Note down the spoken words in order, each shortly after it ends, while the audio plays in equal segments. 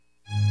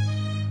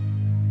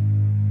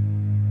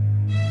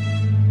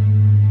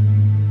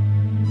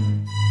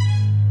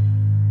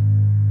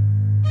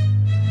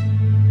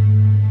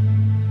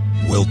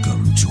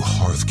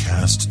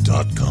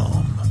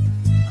HearthCast.com,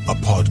 a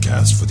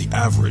podcast for the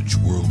average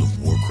World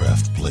of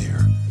Warcraft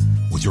player,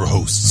 with your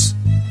hosts,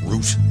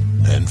 Root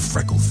and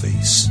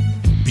Freckleface.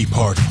 Be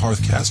part of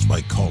Hearthcast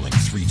by calling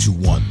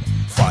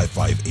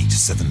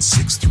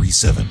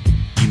 321-558-7637,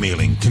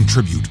 emailing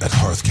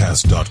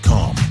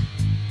contribute@hearthcast.com,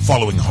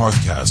 following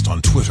Hearthcast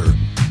on Twitter,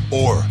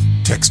 or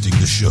texting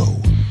the show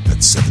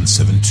at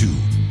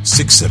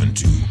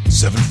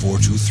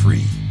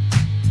 772-672-7423.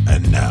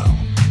 And now,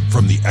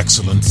 from the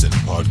Excellence in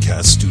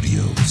Podcast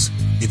Studios,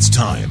 it's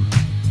time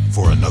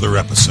for another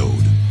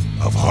episode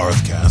of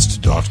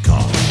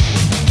Hearthcast.com.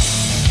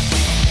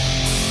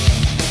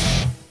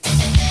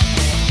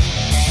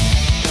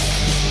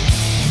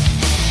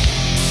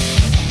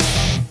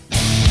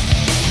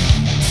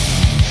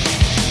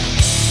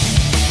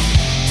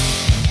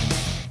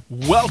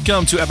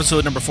 Welcome to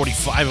episode number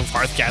 45 of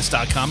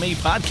Hearthcast.com, a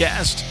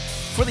podcast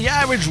for the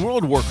average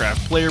World of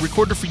Warcraft player,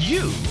 recorded for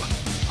you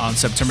on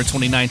September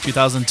 29,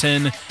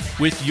 2010,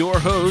 with your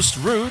host,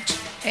 Root.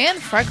 And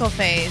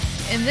Freckleface.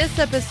 In this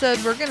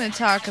episode, we're going to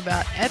talk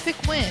about epic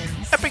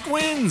wins. Epic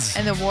wins!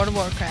 And the World of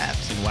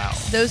Warcraft. Wow.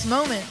 Those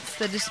moments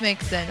that just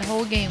makes the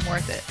whole game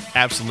worth it.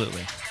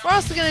 Absolutely. We're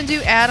also going to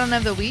do add-on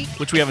of the week.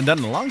 Which we haven't done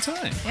in a long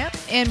time. Yep.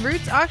 And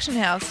Root's auction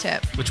house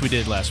tip. Which we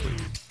did last week.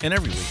 And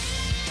every week.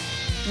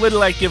 Would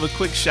like to give a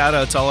quick shout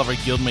out to all of our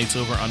guildmates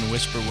over on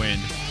Whisperwind.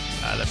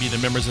 That'd be the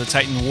members of the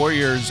Titan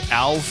Warriors,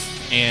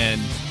 Alf,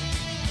 and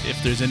if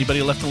there's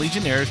anybody left in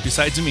Legionnaires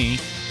besides me,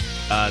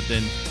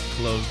 then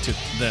hello to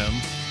them.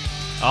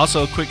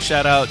 Also, a quick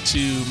shout out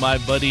to my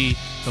buddy,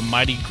 the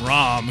Mighty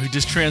Grom, who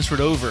just transferred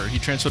over. He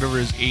transferred over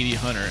his 80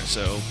 Hunter,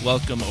 so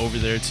welcome over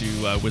there to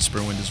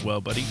Whisperwind as well,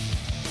 buddy.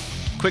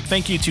 Quick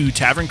thank you to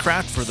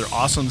Taverncraft for their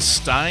awesome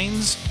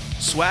Steins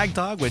swag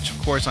dog, which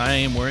of course I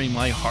am wearing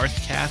my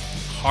Hearthcast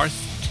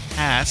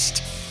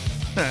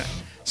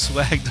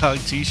swag dog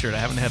t-shirt. I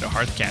haven't had a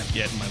Hearthcast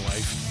yet in my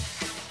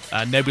life.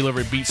 Nebula over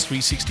at Beats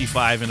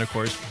 365 and of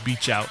course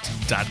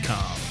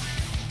beachout.com.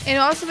 And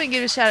also we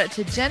give a shout out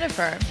to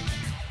Jennifer.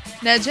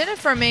 Now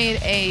Jennifer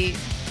made a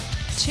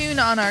tune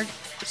on our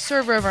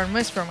server over on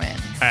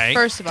Whisperwind. Right.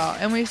 First of all,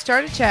 and we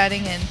started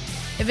chatting, and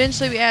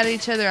eventually we added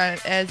each other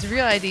as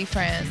Real ID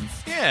friends.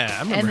 Yeah, I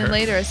remember And then her.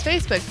 later as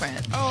Facebook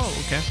friends. Oh,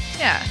 okay.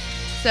 Yeah.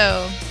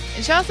 So,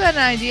 and she also had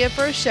an idea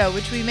for a show,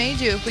 which we may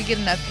do if we get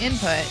enough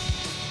input,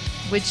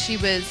 which she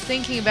was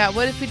thinking about,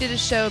 what if we did a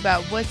show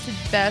about what's the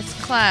best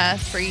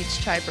class for each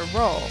type of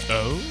role?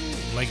 Oh,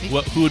 like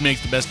who would make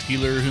the best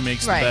healer, who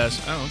makes Right. the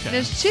best? Oh, okay.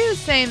 And she was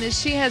saying that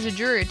she has a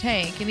druid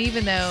tank, and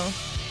even though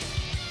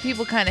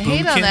people kind of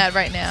hate on Boomkin? that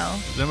right now,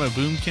 Is that what a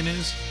boomkin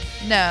is?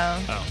 no,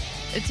 Oh.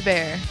 it's a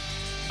bear.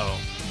 Oh.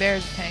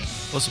 Bear's a tank.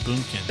 What's a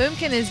boomkin?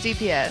 Boomkin is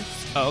DPS.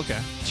 Oh, okay.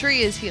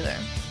 Tree is healer.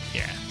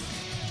 Yeah.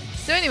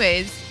 So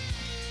anyways,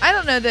 I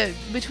don't know that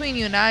between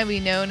you and I we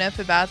know enough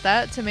about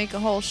that to make a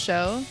whole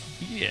show.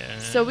 Yeah.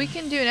 So we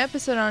can do an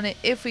episode on it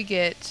if we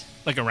get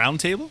Like a round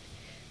table?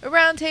 a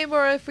round table,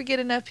 or if we get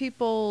enough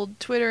people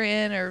Twitter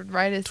in or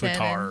write us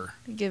Twitter.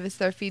 in and give us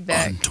their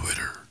feedback. On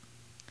Twitter.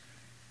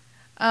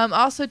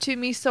 Also to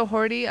Me So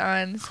Horty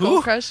on Skull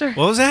Who? Crusher.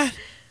 What was that?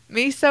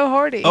 Me So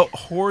Horty. Oh,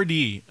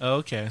 Hordy. Oh,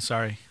 okay,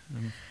 sorry.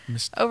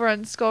 Over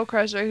on Skull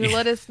Crusher, who Yeah.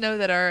 let us know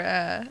that our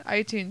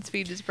iTunes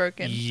feed is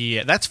broken.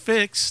 Yeah, that's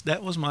fixed.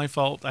 That was my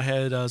fault. I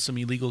had some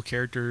illegal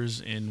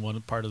characters in one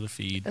part of the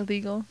feed.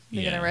 Illegal?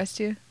 They're Yeah. gonna arrest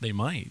you? They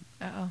might.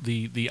 Uh-oh.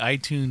 The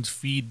iTunes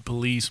feed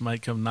police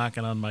might come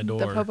knocking on my door.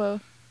 The Popo.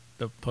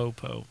 The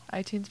Popo.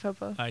 iTunes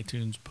Popo.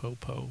 iTunes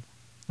Popo.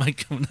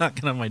 Might come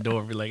knocking on my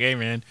door and be like, hey,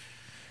 man,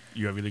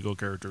 you have illegal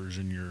characters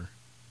in your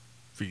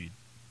feed.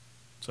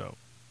 So,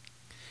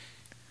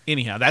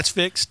 anyhow, that's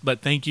fixed, but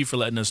thank you for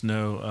letting us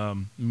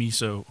know,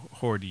 Miso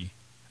Hordy.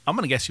 I'm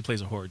going to guess she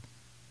plays a horde.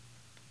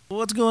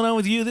 What's going on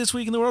with you this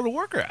week in the World of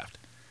Warcraft?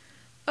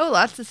 Oh,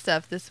 lots of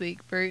stuff this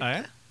week, Brute. Oh,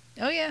 yeah?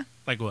 Oh, yeah.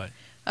 Like what?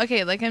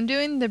 Okay, like I'm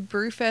doing the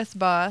Brewfest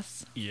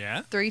boss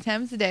Yeah? 3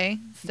 times a day,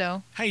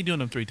 so. How you doing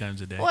them 3 times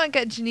a day? Well, I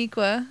got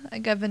Janiqua, I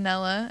got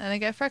Vanilla, and I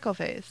got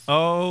Freckleface.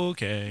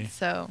 Okay.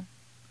 So,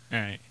 All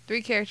right.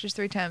 3 characters,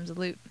 3 times the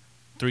loot.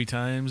 3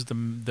 times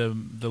the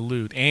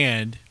loot.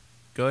 And,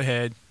 go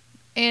ahead.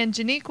 And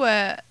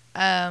Janiqua,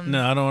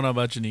 No, I don't know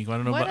about Janique. I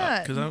don't know Why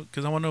about not?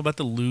 because I want to know about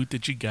the loot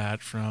that you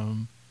got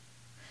from.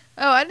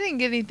 oh, I didn't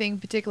get anything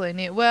particularly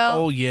new. Well,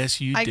 Oh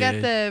yes, you I did.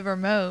 got the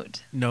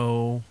remote.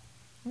 No,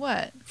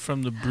 What?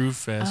 from the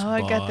Brewfest. Oh,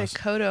 I got the boss.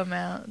 Kodo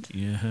mount.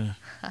 Yeah.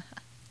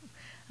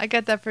 I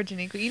got that for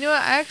Janiqua. You know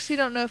what? I actually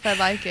don't know if I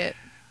like it.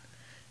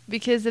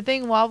 Because the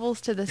thing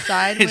wobbles to the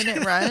side when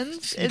it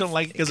runs. You don't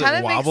like it 'cause it kind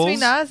of makes me wobbles?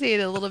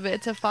 nauseated a little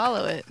bit to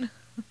follow it.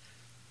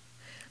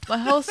 My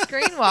whole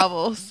screen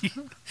wobbles.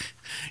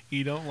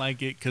 You don't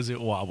like it because it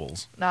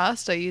wobbles. No, I'll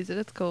still use it.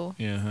 It's cool.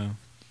 Yeah.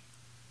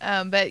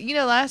 But, you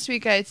know, last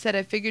week I had said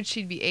I figured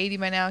she'd be 80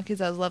 by now because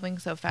I was leveling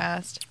so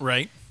fast.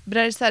 Right. But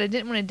I decided I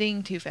didn't want to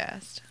ding too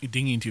fast.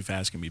 Dinging too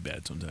fast can be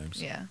bad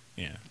sometimes. Yeah.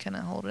 Yeah. Kind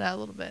of hold it out a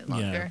little bit Yeah.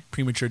 longer.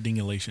 Premature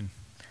dingulation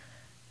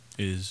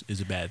is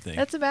a bad thing.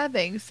 That's a bad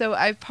thing. So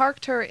I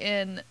parked her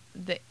in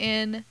the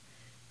inn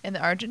in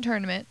the Argent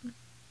tournament.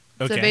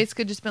 Okay. So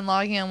basically just been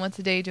logging on once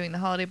a day doing the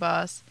holiday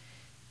boss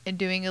and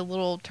doing a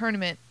little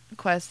tournament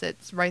quest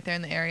that's right there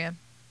in the area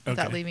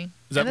without Okay. leaving.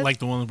 Is that like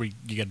the one where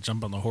you got to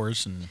jump on the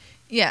horse and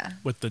Yeah.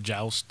 with the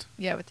joust?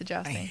 Yeah, with the I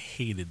jousting.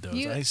 hated those.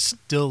 You- I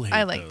still hate I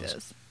those. like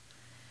those.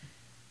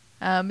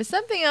 But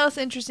something else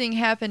interesting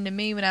happened to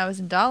me when I was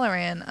in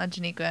Dalaran on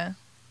Janiqua.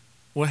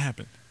 What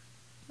happened?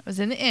 I was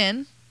in the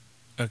inn,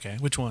 Okay.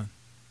 Which one?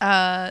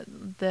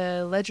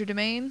 the Ledger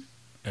Domain.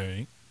 All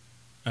right.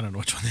 I don't know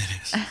which one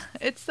that is.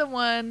 It's the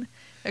one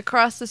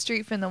across the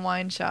street from the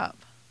wine shop.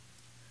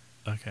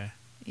 Okay.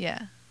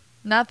 Yeah.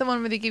 Not the one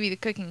where they give you the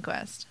cooking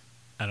quest.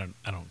 I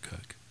don't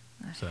cook.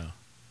 So.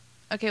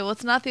 Okay, well,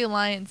 it's not the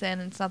Alliance Inn,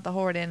 and it's not the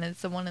Horde Inn,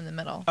 it's the one in the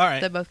middle. All right.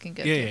 That both can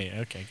go Yeah, to. yeah,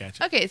 yeah. Okay,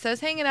 gotcha. Okay, so I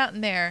was hanging out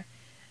in there,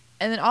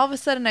 and then all of a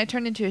sudden I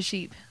turned into a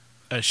sheep.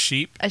 A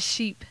sheep? A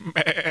sheep.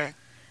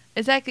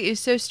 Exactly. It was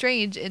so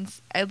strange, and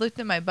I looked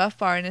at my buff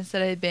bar, and it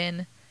said I'd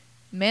been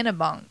mana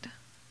bonked.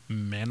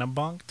 Mana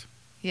bonked?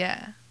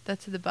 Yeah,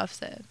 that's what the buff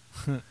said.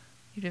 You'd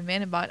been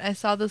mana bonked. I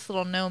saw this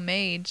little gnome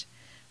mage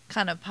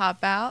kind of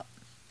pop out,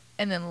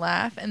 and then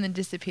laugh, and then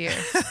disappear.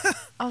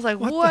 I was like,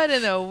 what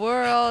in the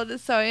world?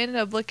 So I ended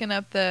up looking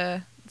up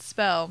the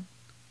spell.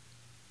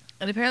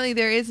 And apparently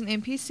there is an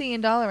NPC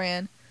in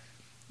Dalaran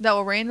that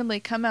will randomly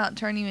come out and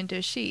turn you into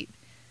a sheep.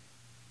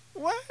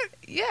 What?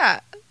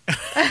 Yeah.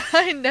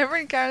 I never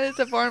encountered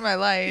this before in my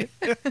life.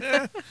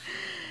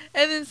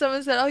 And then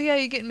someone said, oh, yeah,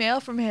 you get mail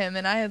from him.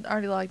 And I had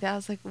already logged out. I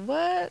was like,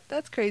 what?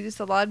 That's crazy.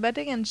 So logged back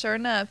in, and sure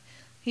enough,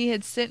 he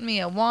had sent me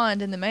a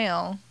wand in the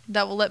mail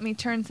that will let me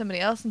turn somebody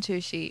else into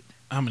a sheep.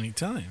 How many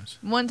times?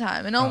 One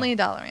time, and only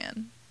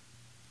 $1.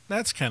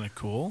 That's kind of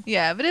cool.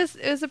 Yeah, but it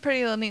was a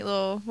pretty little, neat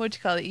little, what'd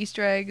you call it,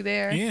 Easter egg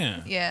there?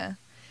 Yeah. Yeah.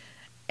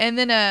 And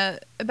then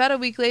about a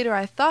week later,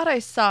 I thought I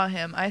saw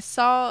him. I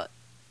saw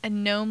a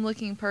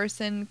gnome-looking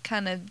person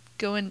kind of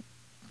going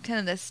kind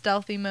of the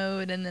stealthy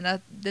mode, and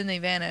then they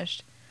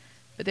vanished.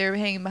 But they were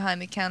hanging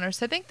behind the counter,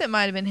 so I think that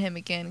might have been him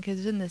again, because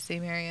it's in the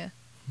same area.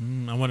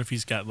 I wonder if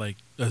he's got, like,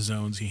 the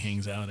zones he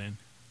hangs out in.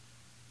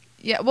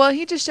 Yeah, well,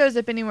 he just shows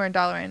up anywhere in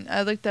Dalaran.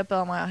 I looked up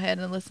on my head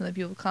and listened to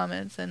people's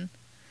comments, and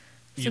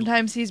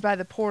sometimes he's by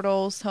the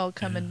portals. He'll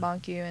come and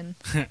bonk you, and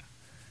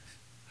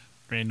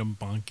Random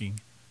bonking.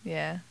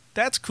 yeah.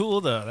 That's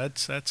cool, though.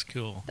 That's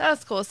cool. That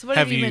was cool. So what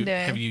have you been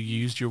doing? Have you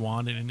used your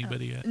wand in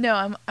anybody yet? No,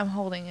 I'm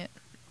holding it.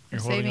 You're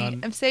holding saving on? it.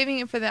 I'm saving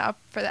it for the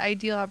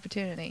ideal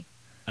opportunity.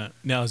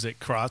 Now, is it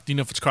cross? Do you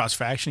know if it's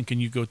cross-faction? Can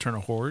you go turn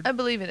a horde? I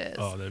believe it is.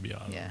 Oh, that'd be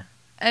awesome. Yeah.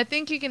 I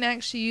think you can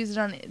actually use it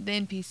on the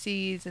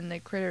NPCs and the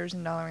critters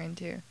in Dalaran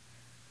too.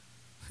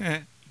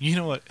 You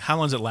know what? How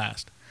long does it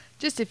last?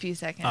 Just a few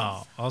seconds.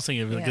 Oh, I was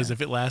thinking because Yeah.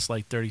 if it lasts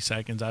like 30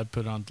 seconds, I'd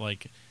put on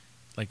like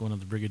one of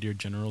the brigadier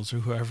generals or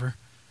whoever.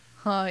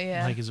 Oh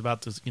yeah. Like is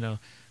about to,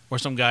 or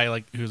some guy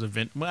like who's a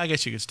vent. Well, I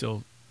guess you could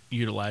still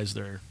utilize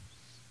their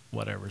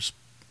whatever's,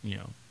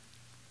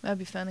 That'd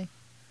be funny.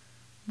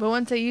 But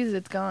once I use it,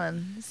 it's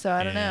gone. So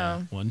I don't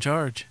know. One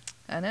charge.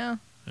 I know.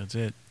 That's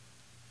it.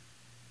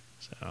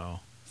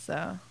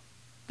 So,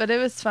 but it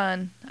was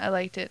fun. I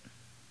liked it.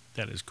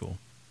 That is cool.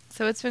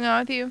 So what's been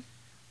on with you?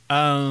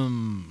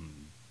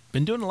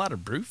 Been doing a lot of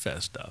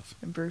Brewfest stuff.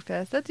 And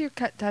Brewfest. That's your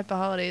type of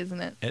holiday,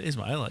 isn't it? It is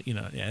it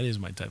is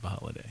my type of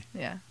holiday.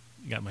 Yeah.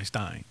 You got my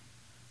Stein.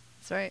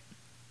 That's right.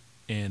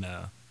 And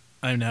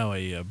I'm now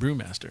a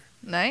brewmaster.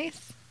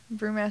 Nice.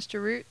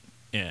 Brewmaster root.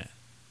 Yeah,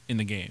 in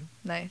the game.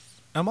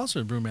 Nice. I'm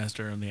also a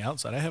brewmaster on the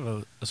outside. I have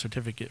a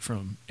certificate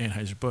from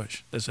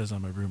Anheuser-Busch that says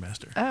I'm a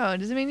brewmaster. Oh,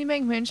 does it mean you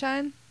make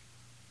moonshine?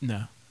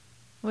 No,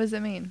 What does it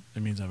mean?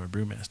 it means I'm a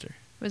brewmaster.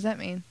 What does that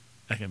mean?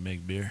 I can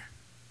make beer.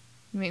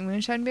 You make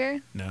moonshine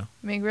beer? No,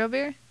 You make real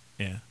beer?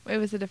 yeah. Wait,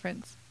 what's the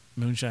difference?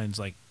 Moonshine's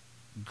like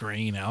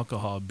grain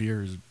alcohol.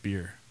 Beer is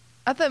beer.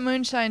 I thought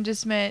moonshine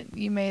just meant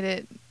you made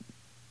it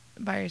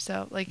by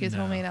yourself, like it's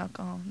No. homemade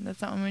alcohol.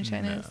 That's not what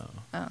moonshine is? No.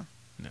 Oh.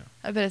 No.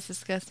 I bet it's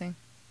disgusting.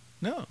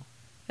 No.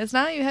 It's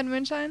not? You had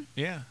moonshine?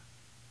 Yeah.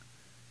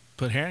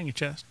 Put hair on your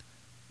chest.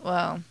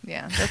 Well,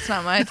 yeah, that's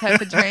not my type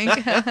of drink.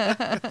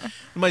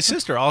 My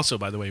sister also,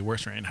 by the way,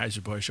 works for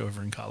Anheuser-Busch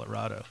over in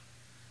Colorado.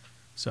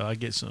 So I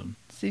get some.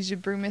 She's your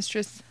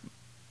brewmistress?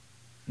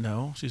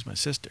 No, she's my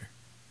sister.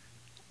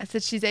 I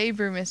said she's a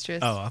brewmistress.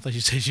 Oh, I thought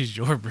you said she's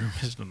your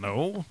brewmaster.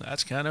 No,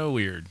 that's kind of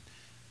weird.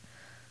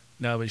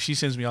 No, but she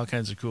sends me all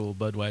kinds of cool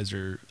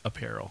Budweiser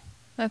apparel.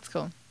 That's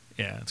cool.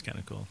 Yeah, it's kind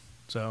of cool.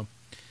 So,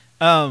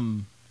 I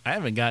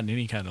haven't gotten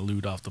any kind of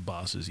loot off the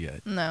bosses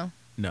yet. No.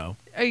 No.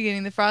 Are you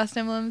getting the frost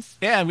emblems?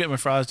 Yeah, I'm getting my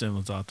frost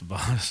emblems off the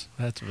boss.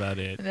 That's about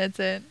it. And that's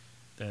it.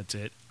 That's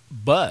it.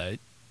 But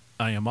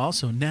I am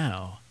also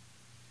now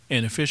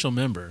an official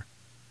member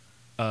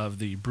of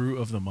the Brew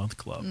of the Month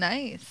Club.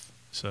 Nice.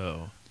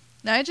 So,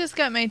 Now, I just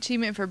got my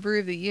achievement for Brew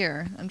of the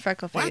Year on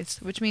Freckleface,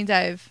 What? which means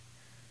I've,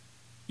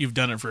 you've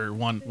done it for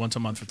once a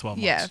month for 12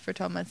 months. yeah, for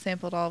 12 months,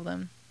 sampled all of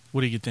them.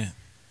 What do you get then?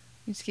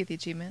 You just get the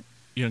achievement.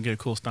 You don't get a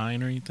cool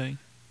Stein or anything?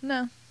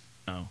 No.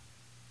 Oh.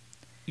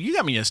 You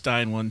got me a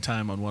Stein one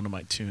time on one of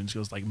my tunes. It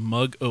was like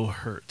Mug O'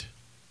 Hurt.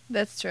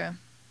 That's true.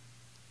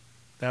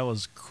 That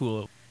was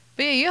cool.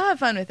 But yeah, you'll have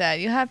fun with that.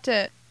 You have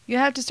You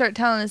have to start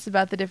telling us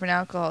about the different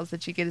alcohols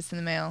that you get us in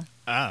the mail.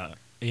 Yeah.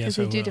 Because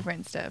they do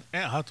different stuff.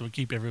 Yeah, I'll have to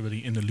keep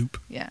everybody in the loop.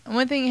 Yeah. And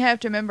one thing you have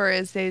to remember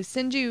is they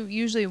send you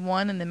usually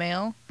one in the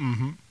mail,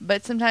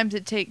 but sometimes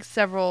it takes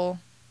several.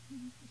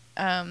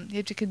 You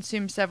have to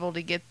consume several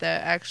to get the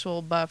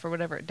actual buff or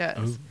whatever it does.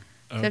 Oh, okay.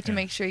 So you have to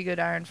make sure you go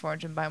to Iron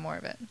Forge and buy more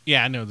of it.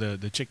 Yeah, I know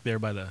the chick there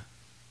by the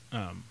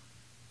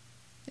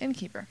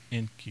Innkeeper.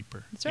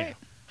 Innkeeper. That's right.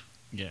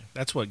 Yeah,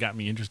 that's what got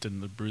me interested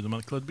in the Brew of the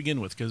Month Club to begin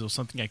with, because it was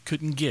something I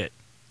couldn't get.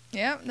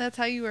 Yeah, that's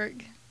how you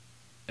work.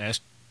 That's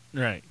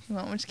right. You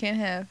want what you can't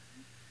have.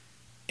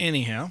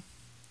 Anyhow,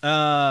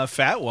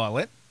 Fat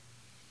Wallet.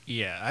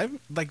 Yeah,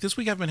 this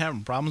week I've been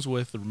having problems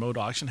with the remote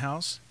auction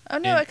house. Oh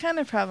no, what kind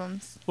of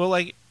problems? Well,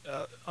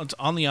 it's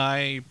on the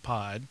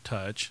iPod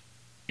Touch,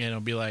 and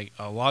it'll be like,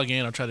 I'll log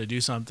in, I'll try to do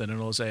something, and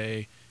it'll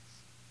say,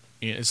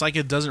 it's like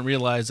it doesn't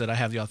realize that I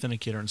have the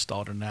authenticator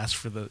installed and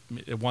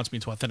it wants me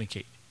to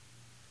authenticate.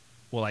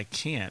 Well, I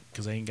can't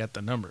because I ain't got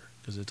the number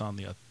because it's on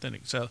the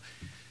authentic. So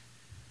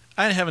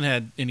I haven't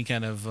had any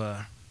kind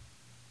of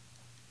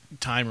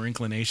time or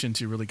inclination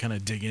to really kind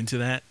of dig into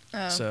that.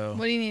 Oh, so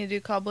what do you need to do?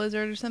 Call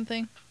Blizzard or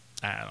something?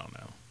 I don't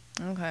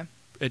know. Okay.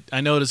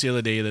 I noticed the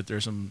other day that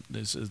there's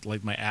this is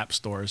like my app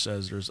store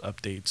says there's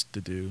updates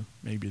to do.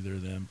 Maybe they're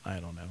them.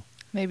 I don't know.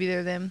 Maybe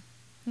they're them.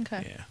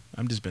 Okay. Yeah,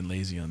 I'm just been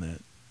lazy on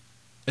that.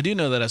 I do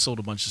know that I sold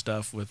a bunch of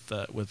stuff with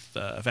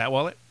Fat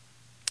Wallet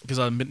because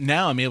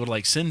now I'm able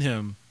to send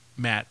him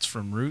mats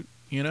from Root,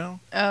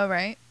 Oh,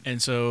 right.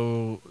 and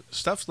so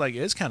stuff like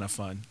it's kind of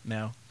fun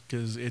now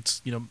because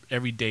it's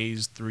every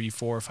day's 300,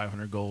 400,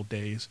 500 gold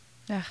days.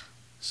 Yeah.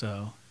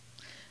 So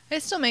I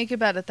still make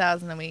about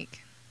 1,000 a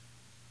week.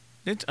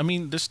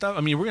 This stuff.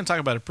 We're going to talk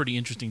about a pretty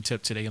interesting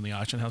tip today on the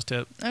auction house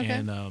tip, okay.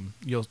 And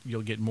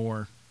you'll get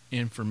more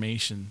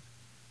information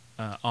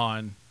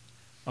on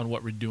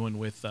what we're doing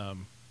with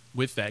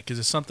that because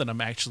it's something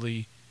I'm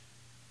actually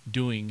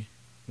doing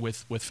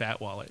with Fat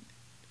Wallet,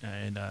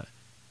 and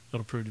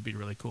it'll prove to be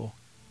really cool.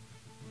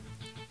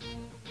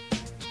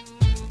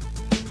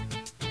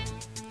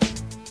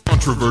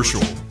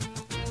 Controversial,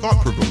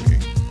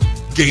 thought-provoking,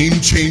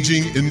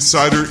 game-changing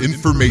insider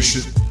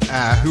information.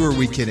 Who are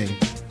we kidding?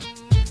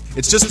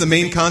 It's just the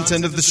main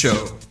content of the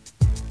show.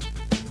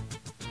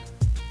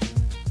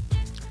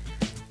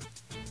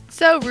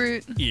 So,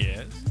 Root.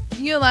 Yes.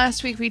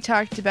 Last week we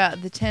talked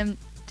about the 10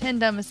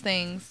 dumbest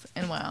things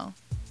in WoW.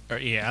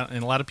 Yeah,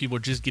 and a lot of people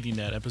are just getting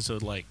that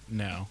episode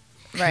now.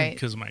 Right.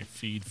 Because of my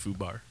feed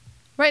foobar.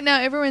 Right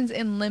now, everyone's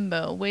in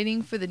limbo,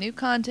 waiting for the new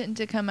content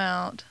to come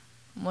out,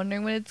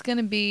 wondering what it's going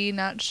to be,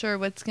 not sure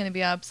what's going to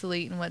be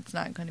obsolete and what's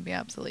not going to be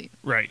obsolete.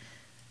 Right.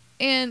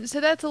 And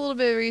so that's a little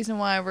bit of the reason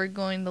why we're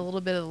going a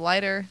little bit of the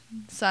lighter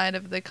side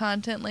of the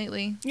content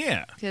lately.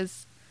 Yeah.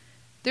 Because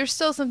there's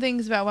still some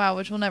things about WoW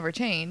which will never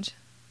change.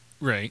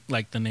 Right,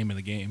 like the name of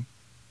the game.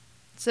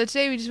 So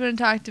today we just want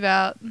to talk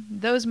about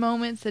those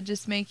moments that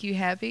just make you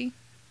happy.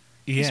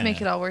 Yeah. Just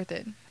make it all worth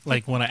it.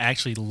 Like when I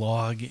actually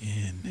log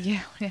in.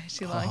 Yeah, when I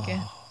actually log in.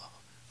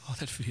 Oh,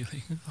 that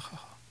feeling.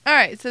 All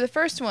right, so the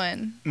first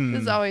one,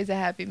 this is always a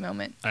happy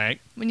moment. All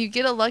right. When you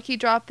get a lucky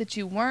drop that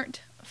you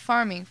weren't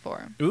farming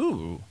for.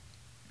 Ooh.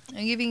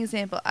 I'll give you an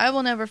example. I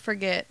will never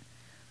forget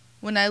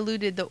when I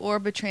looted the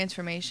Orb of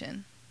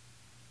Transformation.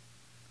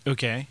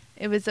 Okay.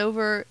 It was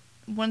over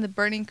one of the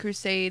Burning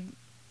Crusade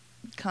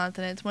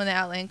continents, one of the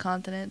Outland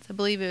continents. I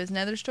believe it was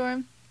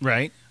Netherstorm.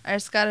 Right. I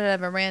just got it out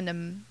of a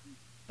random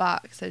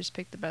box. I just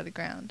picked it out of the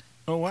ground.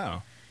 Oh,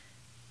 wow.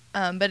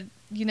 But,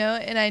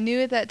 and I knew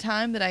at that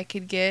time that I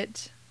could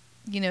get,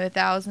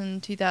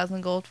 1,000,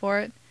 2,000 gold for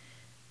it,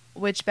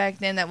 which back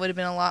then that would have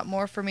been a lot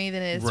more for me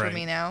than it is for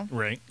me now.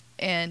 Right.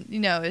 And,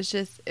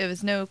 it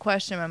was no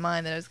question in my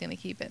mind that I was going to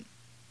keep it.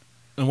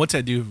 And what's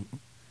that do?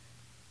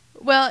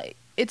 Well,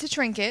 it's a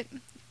trinket,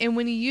 and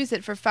when you use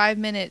it for 5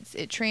 minutes,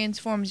 it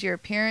transforms your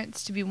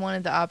appearance to be one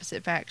of the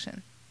opposite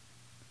faction.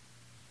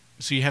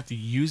 So you have to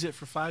use it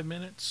for 5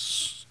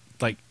 minutes?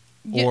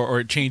 Yeah. Or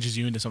it changes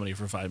you into somebody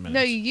for 5 minutes?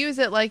 No, you use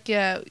it like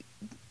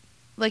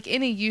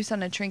any use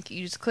on a trinket.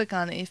 You just click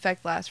on it, the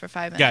effect lasts for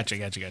 5 minutes.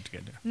 Gotcha.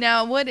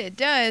 Now, what it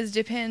does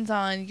depends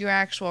on your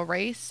actual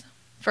race.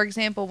 For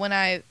example, when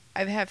I've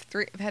had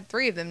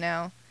 3 of them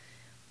now.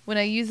 When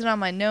I use it on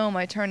my gnome,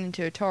 I turn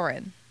into a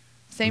Tauren.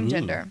 Same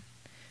gender.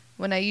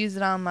 When I use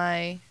it on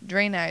my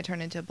Draenei, I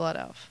turn into a Blood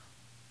Elf.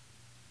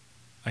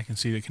 I can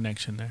see the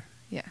connection there.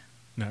 Yeah.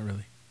 Not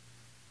really.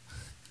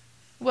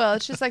 Well,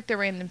 it's just like the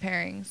random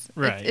pairings.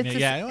 Right. It's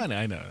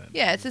I know that.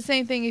 Yeah, it's the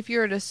same thing if you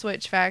were to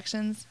switch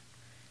factions.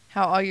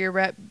 How all your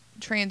rep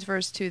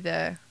transfers to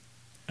the...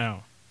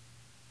 Oh.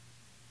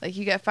 Like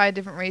you got 5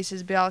 different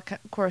races, but all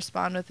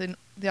correspond with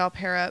they all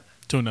pair up.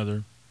 To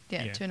another.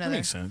 Yeah, to that another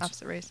makes sense.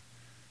 opposite race.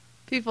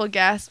 People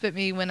gasp at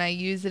me when I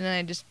use it and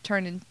I just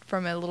turn in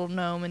from a little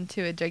gnome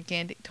into a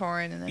gigantic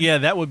Tauren. And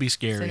then that would be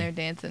scary. sitting there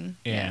dancing.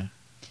 Yeah.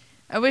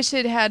 I wish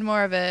it had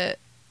more of a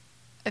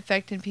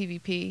effect in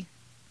PvP.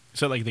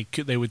 So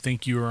they would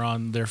think you were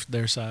on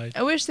their side.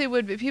 I wish they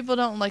would, but people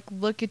don't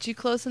look at you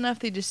close enough.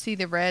 They just see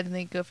the red and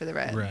they go for the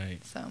red. Right.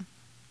 So.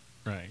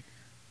 Right.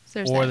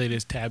 So or they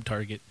just tab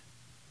target.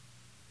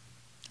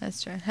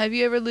 That's true. Have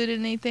you ever looted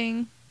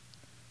anything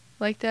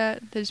like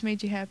that just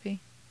made you happy?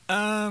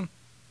 Not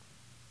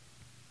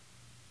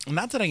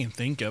that I can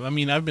think of. I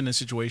mean, I've been in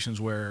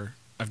situations where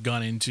I've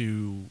gone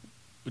into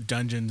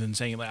dungeons and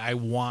saying, like, I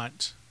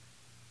want,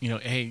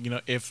 hey,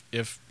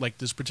 if like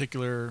this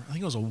particular, I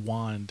think it was a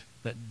wand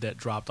that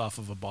dropped off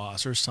of a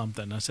boss or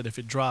something. I said, if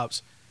it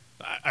drops,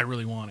 I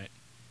really want it.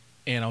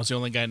 And I was the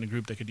only guy in the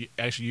group that could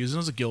actually use it. It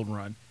was a guild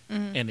run,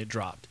 and it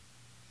dropped.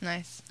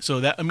 Nice.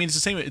 So that, I mean, it's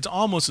the same. It's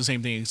almost the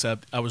same thing,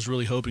 except I was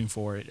really hoping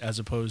for it as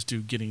opposed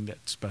to getting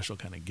that special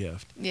kind of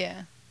gift.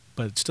 Yeah.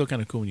 But it's still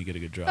kind of cool when you get a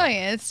good drop. Oh,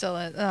 yeah, it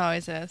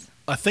always is.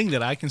 A thing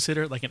that I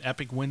consider like an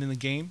epic win in the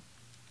game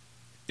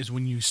is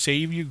when you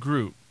save your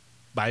group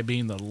by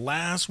being the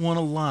last one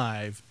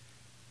alive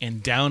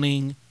and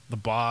downing the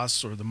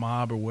boss or the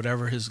mob or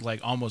whatever has like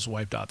almost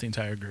wiped out the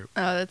entire group.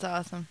 Oh, that's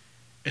awesome.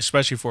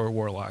 Especially for a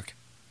warlock.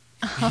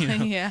 Oh,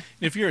 yeah.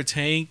 If you're a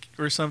tank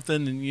or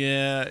something, then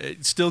yeah,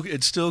 it's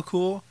still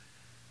cool.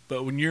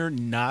 But when you're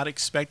not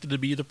expected to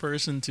be the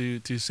person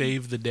to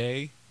save the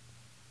day,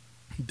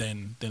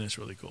 then it's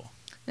really cool.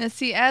 Now,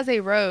 see, as a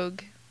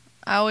rogue,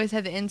 I always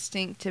have the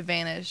instinct to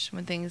vanish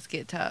when things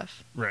get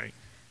tough. Right.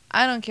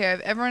 I don't care.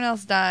 If everyone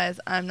else dies,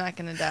 I'm not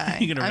going to die.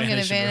 You're gonna I'm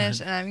going to vanish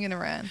vanish and I'm going to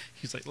run.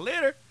 He's like,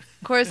 later.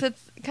 Of course,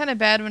 it's kind of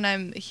bad when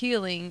I'm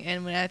healing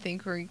and when I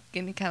think we're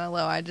getting kind of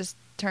low, I just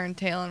turn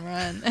tail and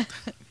run.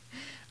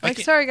 Like,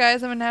 sorry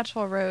guys, I'm a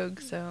natural rogue,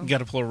 so. You got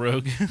to pull a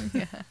rogue.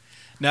 Yeah.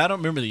 Now, I don't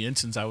remember the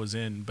instance I was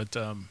in, but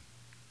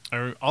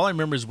all I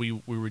remember is we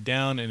were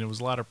down and there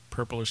was a lot of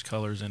purplish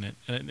colors in it.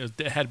 And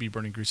it had to be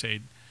Burning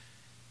Crusade.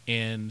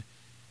 And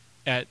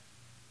the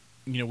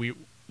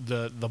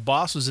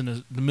boss was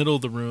in the middle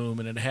of the room,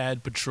 and it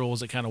had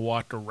patrols that kind of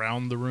walked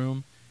around the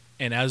room.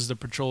 And as the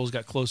patrols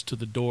got close to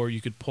the door,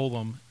 you could pull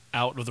them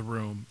out of the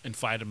room and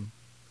fight them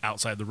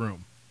outside the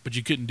room. But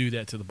you couldn't do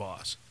that to the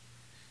boss.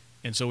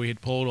 And so we had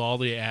pulled all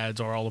the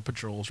ads, or all the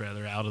patrols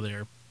rather, out of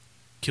there,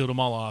 killed them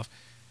all off,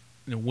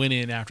 and went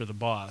in after the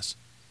boss.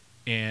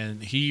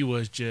 And he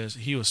was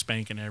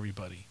spanking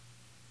everybody.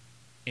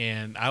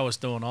 And I was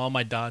throwing all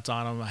my dots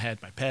on him. I had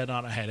my pet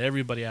on. I had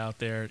everybody out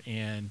there.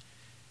 And,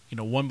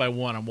 one by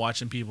one, I'm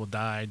watching people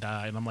die.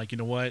 And I'm like, you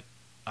know what?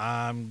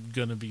 I'm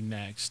going to be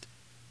next.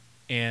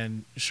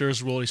 And sure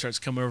as well, he starts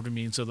coming over to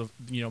me. And so,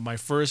 my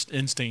first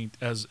instinct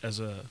is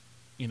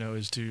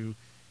to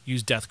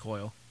use Death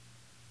Coil,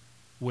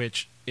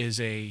 which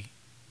is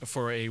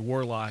for a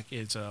warlock,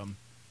 it's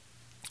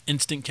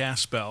instant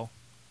cast spell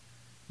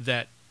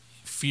that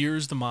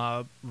fears the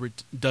mob,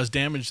 does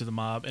damage to the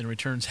mob, and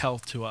returns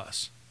health to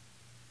us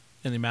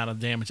in the amount of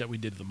damage that we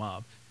did to the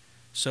mob.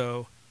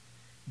 So,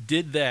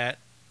 did that,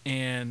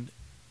 and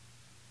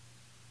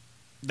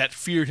that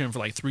feared him for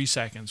like 3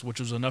 seconds,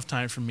 which was enough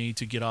time for me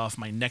to get off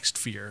my next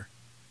fear,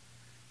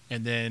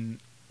 and then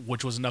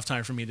which was enough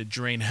time for me to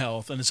drain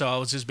health. And so I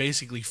was just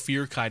basically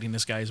fear-kiting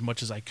this guy as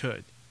much as I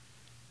could.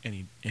 And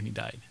he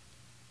died.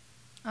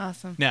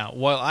 Awesome. Now,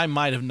 while I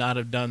might have not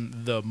have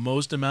done the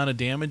most amount of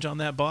damage on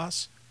that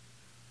boss,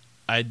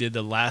 I did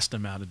the last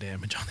amount of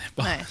damage on that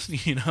boss.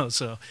 Nice.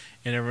 So,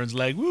 and everyone's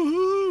like,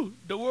 woohoo,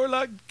 the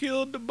warlock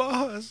killed the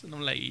boss. And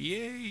I'm like,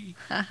 yay.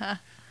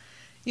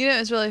 It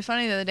was really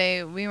funny the other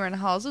day. We were in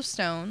Halls of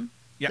Stone.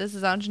 Yep. This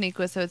is on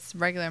Janiqua, so it's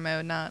regular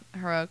mode, not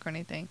heroic or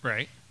anything.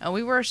 Right. And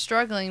we were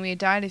struggling. We had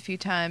died a few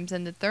times,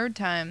 and the third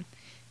time,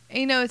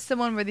 it's the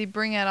one where they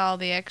bring out all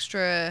the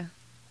extra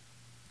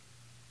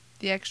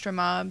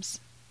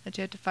mobs that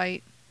you have to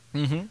fight.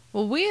 Mm-hmm.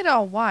 Well, we had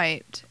all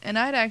wiped, and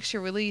I'd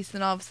actually released,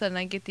 and all of a sudden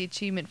I get the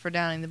achievement for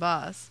downing the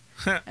boss.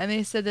 And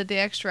they said that the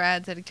extra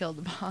ads had killed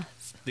the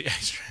boss. The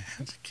extra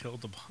ads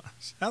killed the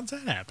boss. How'd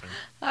that happen?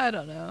 I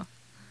don't know.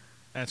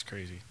 That's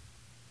crazy.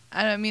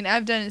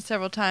 I've done it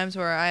several times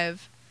where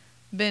I've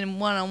been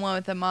one-on-one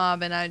with a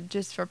mob, and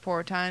just for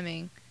poor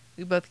timing,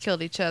 we both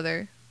killed each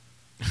other.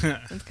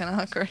 It's kind of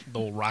awkward. The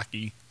old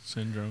Rocky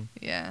syndrome.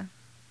 Yeah.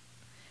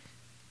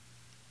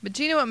 But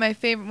do you know what one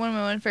of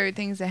my favorite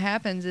things that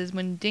happens is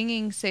when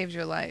dinging saves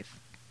your life.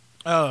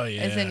 Oh,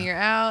 yeah. As in you're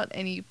out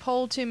and you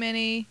pull too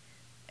many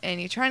and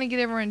you're trying to get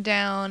everyone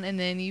down, and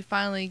then you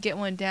finally get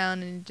one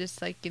down and just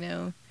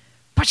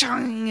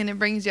pa-chung, and it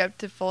brings you up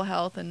to full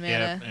health and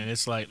mana. Yep, and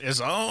it's like, it's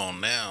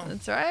on now.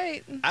 That's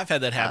right. I've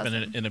had that happen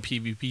Awesome. in a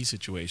PvP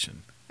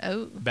situation.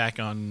 Oh. Back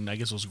on, I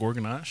guess it was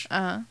Gorgonash.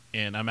 Uh-huh.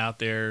 And I'm out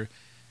there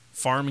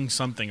farming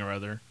something or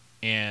other,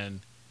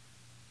 and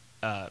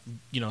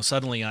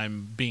suddenly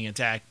I'm being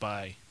attacked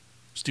by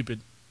stupid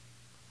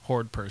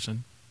horde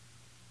person.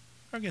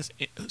 Or I guess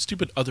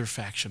stupid other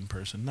faction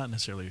person, not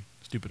necessarily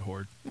stupid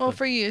horde. Well,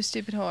 for you,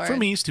 stupid horde. For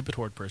me, stupid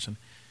horde person.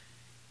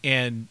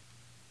 And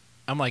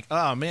I'm like,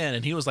 oh man,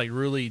 and he was like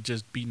really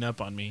just beating up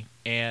on me.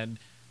 And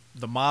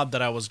the mob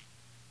that I was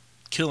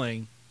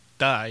killing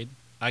died.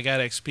 I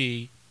got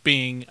XP.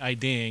 Bing, I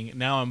ding.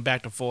 Now I'm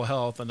back to full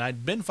health, and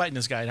I'd been fighting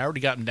this guy, and I already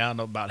got him down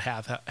to about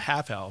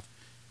half health.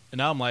 And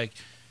now I'm like,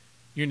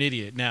 you're an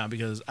idiot now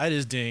because I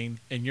just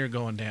dinged, and you're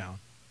going down.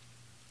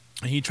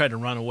 And he tried to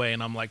run away,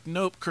 and I'm like,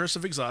 nope, curse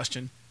of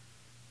exhaustion.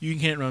 You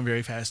can't run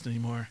very fast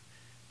anymore.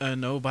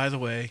 No, by the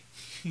way,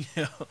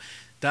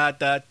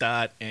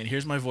 And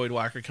here's my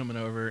Voidwalker coming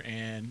over,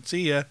 and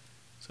see ya.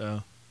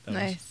 So that was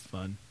Nice.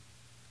 fun.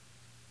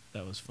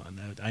 That was fun.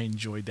 I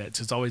enjoyed that.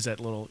 So it's always that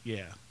little,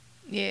 yeah.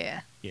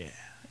 Yeah. You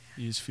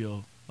just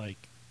feel like,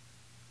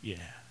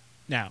 yeah.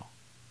 Now,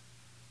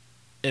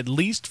 at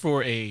least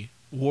for a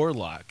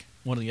warlock,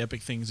 one of the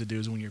epic things to do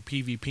is when you're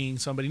PvPing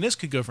somebody, and this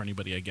could go for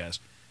anybody, I guess,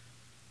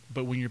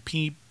 but when you're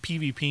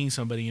PvPing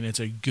somebody and it's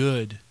a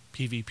good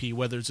PvP,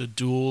 whether it's a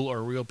duel or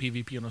a real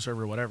PvP on a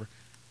server or whatever,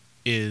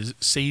 is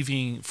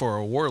saving for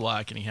a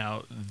warlock,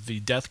 anyhow, the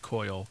death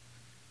coil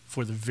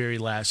for the very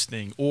last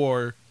thing,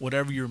 or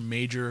whatever your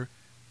major,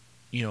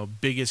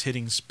 biggest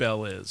hitting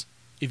spell is.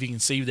 If you can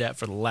save that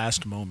for the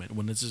last moment,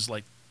 when it's just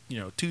like,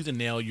 tooth and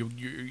nail, you're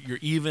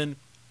even,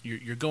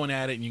 you're going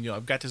at it, and you go,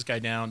 I've got this guy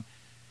down,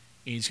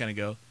 and you just kind of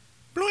go,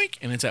 bloink,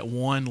 and it's that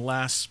one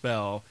last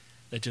spell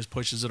that just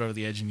pushes it over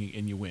the edge, and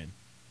you win. And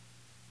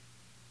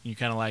you're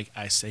kind of like,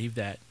 I saved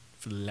that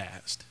for the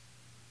last.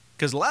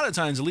 Because a lot of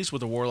times, at least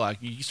with a warlock,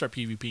 you start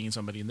PvPing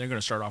somebody, and they're going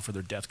to start off with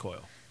their death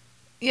coil.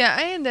 Yeah,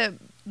 I end up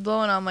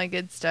blowing all my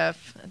good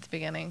stuff at the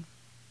beginning.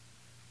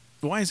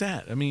 Why is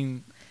that? I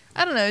mean,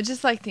 I don't know,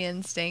 just like the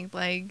instinct,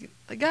 I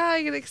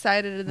get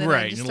excited and then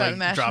I just start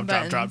mashing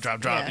buttons.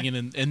 drop, Yeah.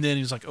 and then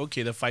he's like,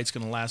 okay, the fight's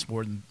gonna last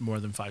more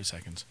than 5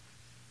 seconds.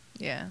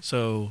 Yeah.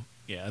 So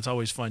yeah, it's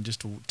always fun just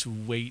to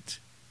wait.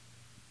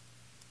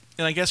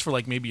 And I guess for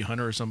like maybe a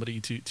hunter or somebody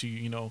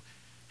to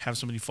have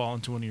somebody fall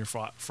into one of your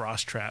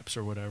frost traps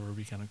or whatever would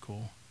be kind of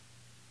cool.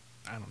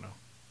 I don't know.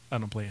 I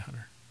don't play a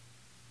hunter,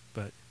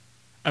 but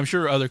I'm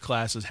sure other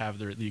classes have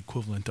the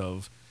equivalent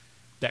of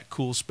that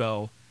cool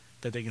spell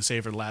that they can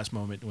save for the last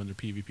moment when they're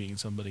PvPing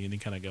somebody, and they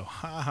kind of go,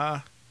 ha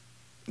ha.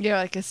 Yeah,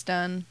 like a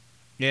stun.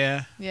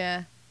 Yeah.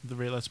 Yeah. The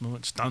very last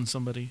moment, stun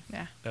somebody.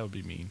 Yeah. That would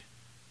be mean.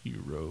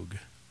 You rogue.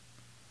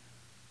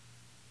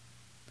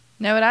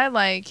 Now, what I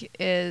like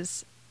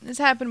is, this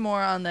happened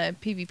more on the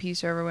PvP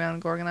server way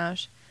on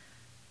Gorgonash,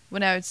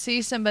 when I would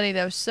see somebody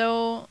that was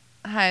so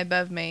high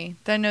above me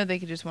that I know they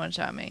could just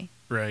one-shot me.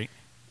 Right.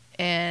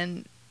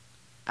 And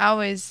I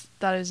always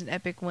thought it was an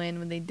epic win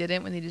when they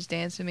didn't, when they just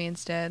danced with me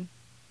instead.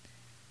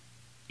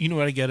 You know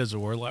what I get as a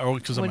warlock? Or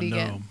because I'm What a do you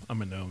get? gnome.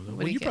 I'm a gnome. What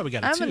Well, do you get? probably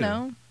got it I'm too. a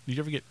gnome. Did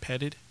you ever get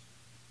petted?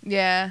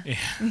 Yeah. Yeah.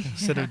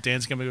 Instead of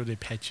dancing, they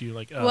pet you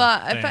like, oh, Well,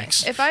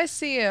 thanks. if I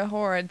see a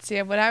horde,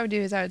 what I would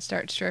do is I would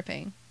start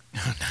stripping.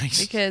 Oh, nice.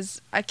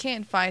 Because I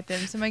can't fight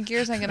them, so my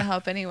gear's not going to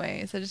help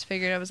anyway. So I just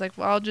figured, I was like,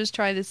 well, I'll just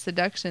try this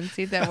seduction,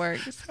 see if that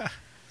works.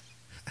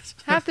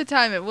 Half the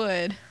time it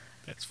would.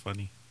 That's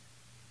funny.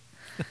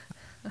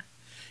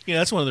 Yeah,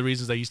 that's one of the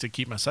reasons I used to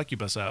keep my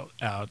succubus out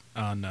on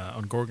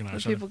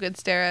Gorgonash. So people could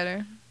stare at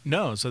her.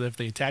 No, so that if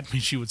they attacked me,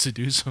 she would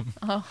seduce them.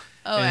 Oh,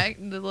 Yeah.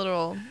 the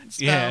literal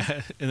spell.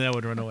 Yeah, and that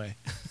would run away.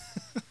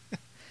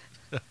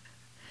 I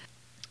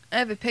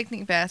have a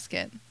picnic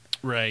basket,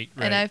 Right.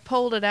 and I've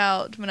pulled it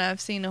out when I've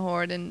seen a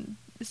horde and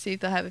see if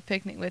they'll have a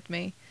picnic with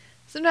me.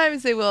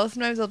 Sometimes they will.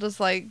 Sometimes they'll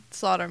just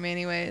slaughter me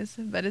anyways.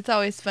 But it's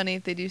always funny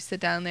if they do sit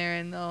down there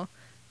and they'll,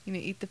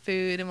 eat the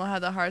food, and we'll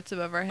have the hearts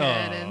above our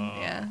head, and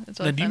yeah, it's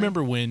really Now, do you funny.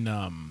 remember when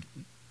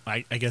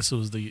I guess it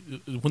was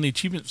when the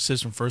achievement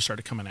system first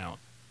started coming out,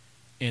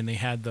 and they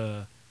had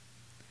the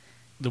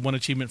one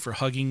achievement for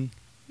hugging?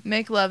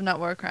 Make love, not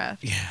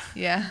Warcraft. Yeah.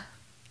 Yeah.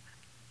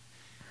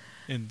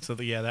 And so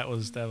that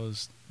was.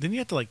 Didn't you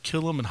have to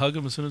kill them and hug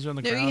them as soon as they're on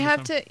the No,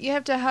 ground? you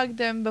have to hug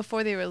them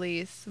before they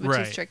release, which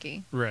Right. is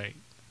tricky. Right.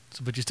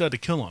 So, but you still had to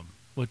kill them,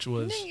 which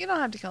was. No, you don't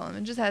have to kill them.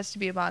 It just has to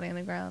be a body on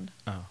the ground.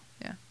 Oh.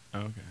 Yeah. Oh,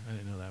 okay, I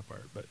didn't know that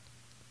part, but.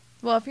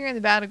 Well, if you're in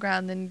the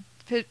battleground, then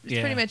it's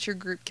Yeah. pretty much your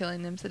group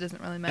killing them, so it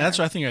doesn't really matter. And that's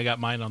why I think I got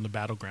mine on the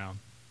battleground,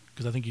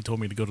 because I think you told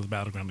me to go to the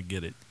battleground to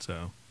get it.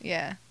 So.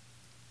 Yeah.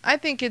 I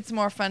think it's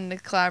more fun to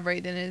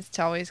collaborate than it is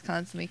to always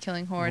constantly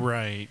killing horde.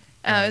 Right.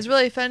 It was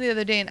really fun the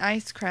other day in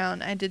Ice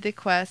Crown. I did the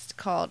quest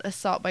called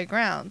Assault by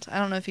Ground. I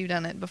don't know if you've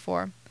done it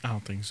before. I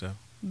don't think so.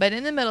 But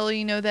in the middle,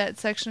 that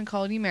section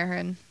called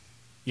Ymirian.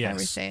 Yes.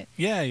 However you say it.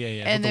 Yeah.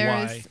 And with the there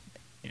Y. is-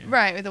 Yeah.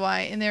 Right, with the Y.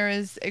 And there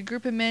is a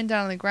group of men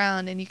down on the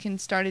ground, and you can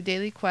start a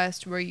daily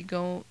quest where you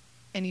go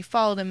and you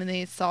follow them and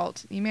they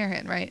assault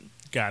Ymirian, right?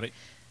 Got it.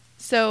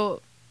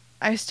 So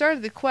I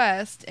started the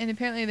quest, and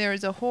apparently there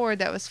was a horde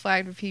that was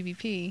flagged for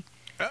PvP,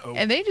 Uh-oh.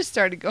 and they just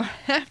started going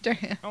after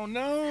him. Oh,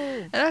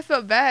 no. And I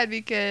felt bad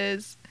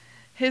because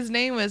his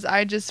name was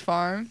I Just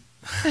Farm.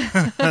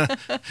 I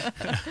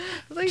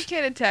was like, you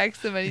can't attack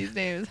somebody's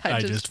name is I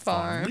Just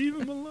Farm. Leave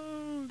him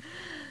alone.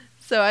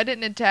 So I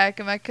didn't attack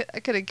him. I could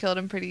have killed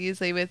him pretty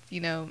easily with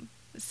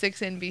 6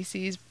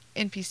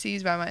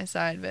 NPCs by my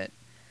side, but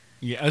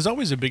Yeah, it's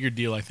always a bigger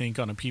deal, I think,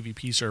 on a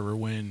PvP server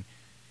when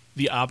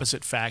the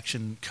opposite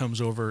faction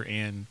comes over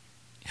and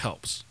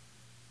helps.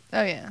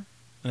 oh yeah,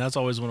 And that's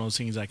always one of those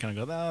things I kind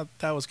of go,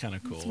 that was kind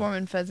of it's cool. warm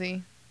and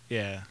fuzzy.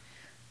 Yeah.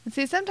 And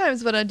see,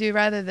 sometimes what I do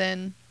rather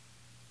than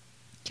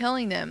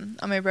killing them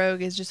on my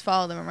rogue is just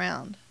follow them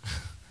around.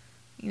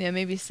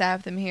 Maybe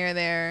sap them here or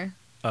there.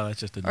 Oh,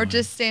 that's just annoying. Or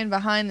just stand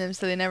behind them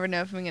so they never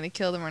know if I'm going to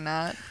kill them or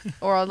not.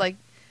 Or I'll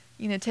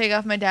take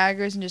off my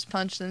daggers and just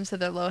punch them so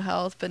they're low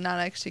health but not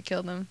actually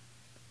kill them.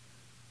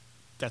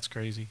 That's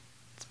crazy.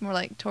 It's more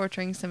like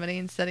torturing somebody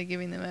instead of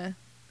giving them a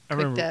I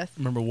quick death.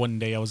 remember one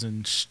day I was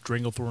in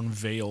Stranglethorn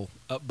Vale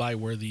up by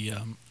where the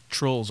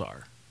trolls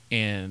are.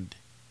 And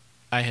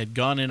I had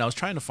gone in. I was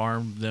trying to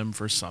farm them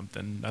for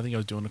something. I think I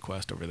was doing a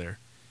quest over there.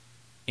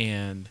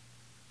 And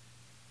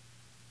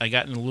I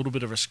got in a little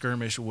bit of a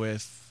skirmish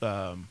with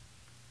a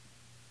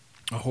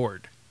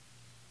horde.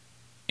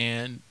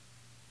 And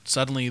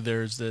suddenly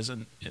there's this,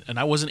 and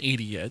I wasn't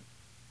 80 yet.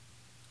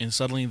 And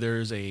suddenly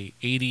there's a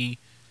 80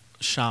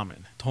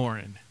 shaman,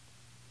 Tauren.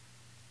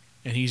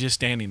 And he's just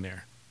standing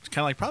there. It's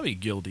kind of like probably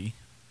guilty.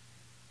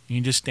 And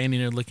he's just standing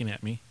there looking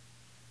at me.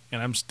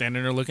 And I'm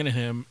standing there looking at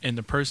him. And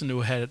the person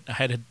who I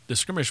had the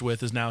skirmish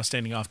with is now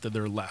standing off to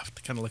their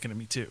left, kind of looking at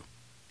me too.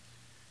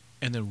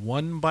 And then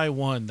one by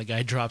one, the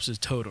guy drops his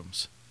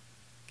totems.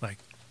 Like,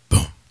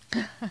 boom.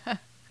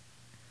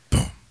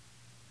 Boom.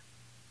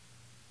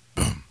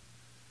 Boom.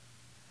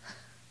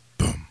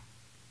 Boom.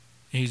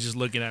 And he's just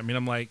looking at me. And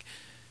I'm like,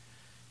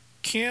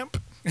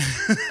 camp.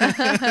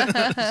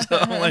 So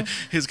I'm like,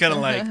 he's kind of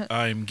like,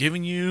 I'm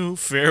giving you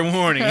fair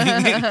warning.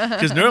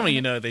 Because normally,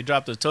 they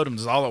drop those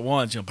totems all at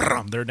once.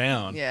 They're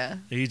down. Yeah.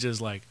 He's just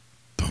like,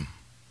 boom.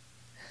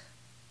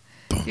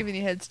 Giving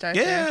you head start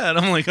there. Yeah. And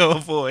I'm like,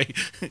 oh boy.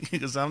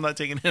 Because I'm not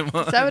taking him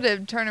on. So I would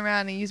have turned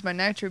around and used my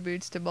nitro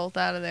boots to bolt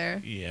out of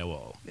there. Yeah,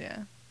 well. Yeah.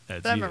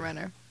 That's But I'm you. a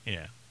runner.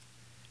 Yeah.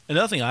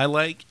 Another thing I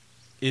like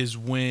is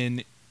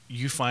when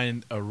you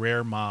find a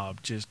rare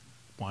mob just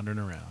wandering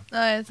around.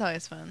 Oh, it's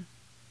always fun.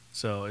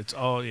 So it's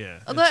all, yeah.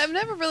 Although I've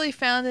never really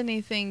found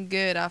anything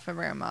good off of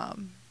Rare Mob.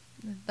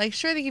 Like,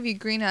 sure, they give you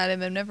green item,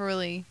 but I've never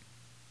really...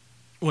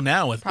 Well,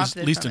 now, at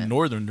profited least from in it.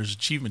 Northern, there's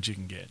achievements you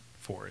can get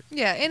for it.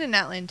 Yeah, and in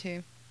Outland,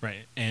 too.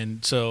 Right.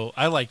 And so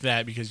I like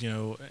that because,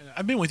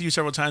 I've been with you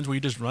several times where you're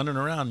just running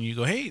around and you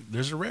go, hey,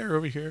 there's a rare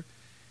over here.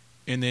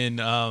 And then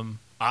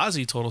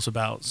Ozzy told us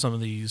about some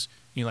of these,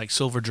 like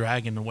Silver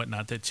Dragon and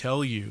whatnot that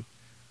tell you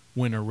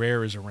when a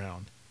rare is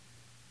around.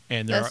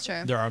 And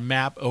there are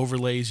map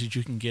overlays that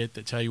you can get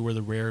that tell you where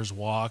the rares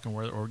walk and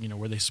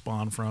where they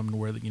spawn from and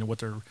where what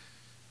their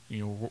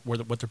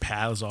what their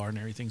paths are and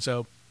everything.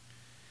 So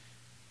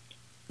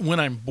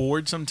when I'm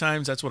bored,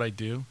 sometimes that's what I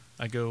do.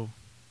 I go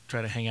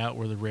try to hang out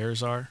where the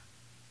rares are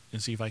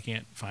and see if I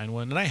can't find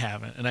one. And I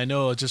haven't. And I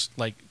know just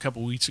like a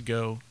couple weeks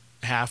ago,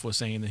 Half was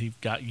saying that he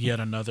got yet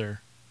another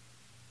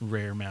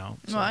rare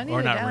mount. So, Well, I need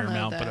or to not rare download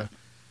mount, that.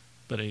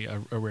 but a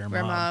rare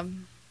Rare mob. Mob.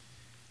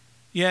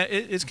 Yeah,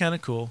 it's kind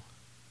of cool.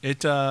 You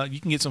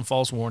can get some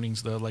false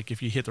warnings though, like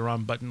if you hit the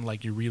wrong button,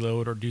 like you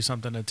reload or do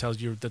something that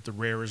tells you that the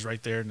rare is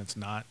right there and it's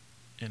not,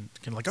 and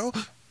kind of like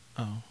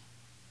oh,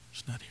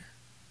 it's not here.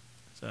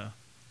 So,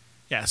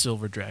 yeah,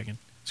 Silver Dragon,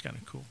 it's kind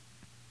of cool.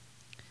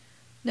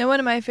 Now,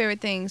 one of my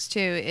favorite things, too,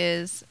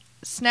 is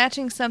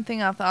snatching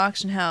something off the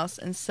auction house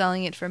and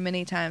selling it for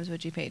many times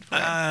what you paid for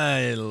it.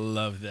 I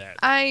love that.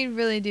 I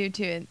really do,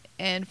 too.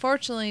 And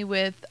fortunately,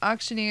 with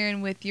Auctioneer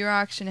and with your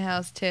auction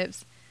house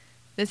tips,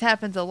 this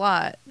happens a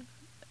lot.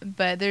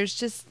 But there's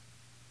just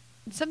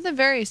something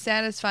very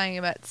satisfying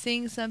about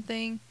seeing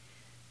something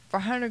for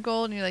 100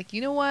 gold, and you're like,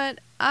 you know what?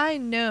 I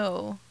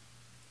know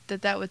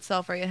that would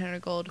sell for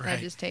 800 gold if I Right.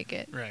 just take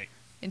it. Right.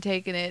 And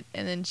taking it,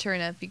 and then sure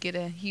enough, you get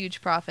a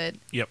huge profit.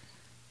 Yep.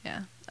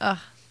 Yeah. Ugh,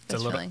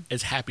 that's really...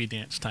 It's happy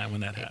dance time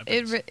when that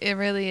happens. It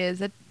really is.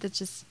 That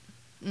just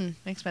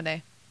makes my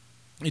day.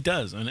 It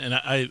does, and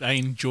I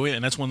enjoy it,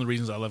 and that's one of the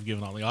reasons I love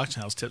giving all the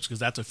auction house tips, because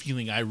that's a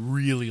feeling I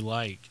really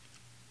like,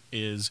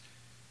 is,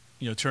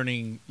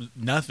 turning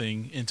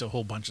nothing into a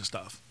whole bunch of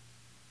stuff.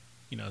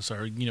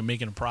 So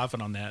making a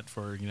profit on that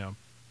for, I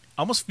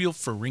almost feel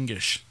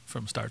Ferengish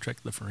from Star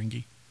Trek, the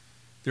Ferengi.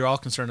 They're all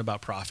concerned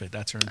about profit.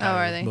 That's their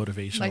entire are they?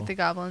 motivational. Like the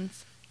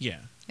goblins?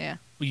 Yeah. Yeah.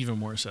 Even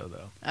more so,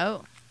 though.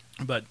 Oh.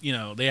 But,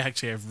 they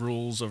actually have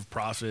rules of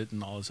profit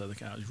and all this other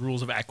kind of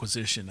rules of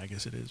acquisition, I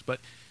guess it is. But,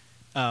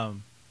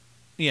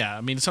 yeah,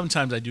 I mean,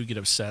 sometimes I do get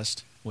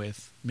obsessed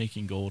with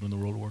making gold in the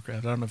World of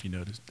Warcraft. I don't know if you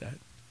noticed that.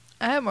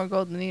 I have more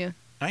gold than you.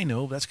 I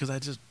know. That's because I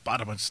just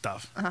bought a bunch of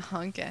stuff.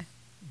 Oh, okay.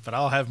 But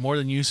I'll have more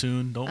than you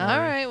soon. Don't worry. All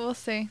right, we'll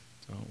see.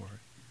 Don't worry.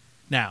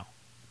 Now,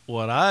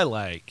 what I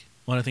like,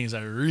 one of the things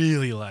I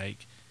really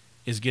like,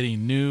 is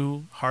getting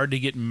new,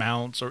 hard-to-get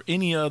mounts or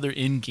any other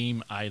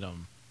in-game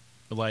item.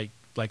 Like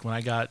when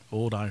I got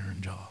Old Iron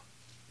Jaw.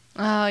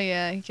 Oh,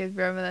 yeah. You could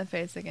rubbing that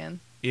face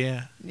again.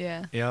 Yeah.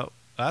 Yeah. Yeah.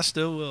 I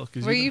still will.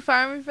 Were you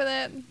farming for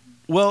that?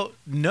 Well,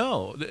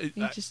 no.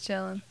 You just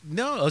chilling?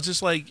 No, it was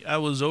just like I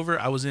was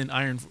in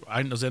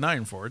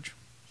Ironforge,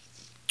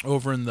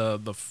 over in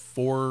the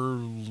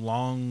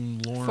Forlorn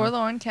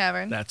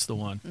Cavern. That's the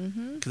one.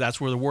 Mm-hmm. Because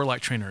that's where the Warlock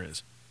Trainer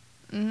is.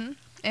 Mm-hmm.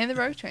 And the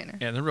Rogue Trainer.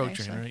 Yeah, the Rogue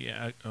actually. Trainer.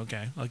 Yeah,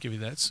 okay, I'll give you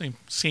that. Same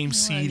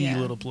seedy yeah.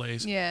 little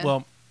place. Yeah.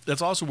 Well,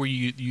 that's also where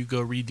you go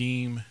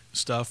redeem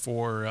stuff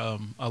for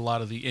a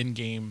lot of the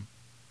in-game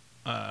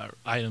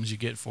items you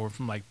get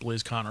from like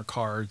BlizzCon or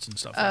cards and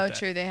stuff like that. Oh,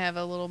 true. They have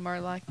a little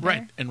Murloc there.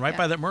 Right, and right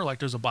by that Murloc,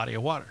 there's a body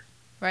of water.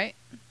 Right.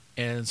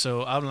 And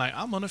so I'm like,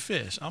 I'm gonna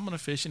fish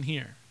in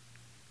here.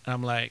 And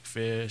I'm like,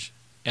 fish.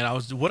 And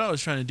what I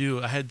was trying to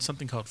do, I had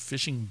something called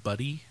Fishing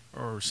Buddy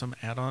or some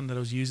add-on that I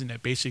was using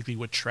that basically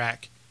would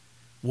track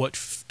what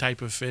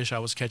type of fish I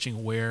was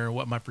catching where,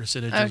 what my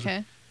percentage was.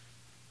 Okay.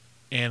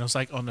 And it was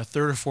like on the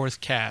third or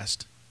fourth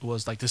cast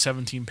was like the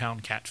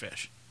 17-pound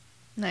catfish.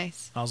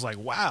 Nice. I was like,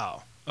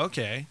 wow,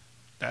 okay,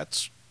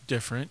 that's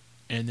different.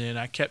 And then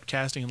I kept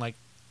casting like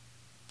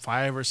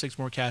 5 or 6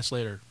 more casts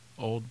later,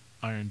 old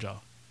iron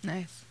jaw.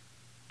 Nice.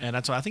 And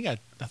that's why I think I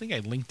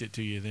linked it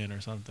to you then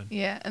or something.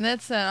 Yeah, and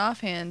that's an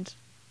offhand.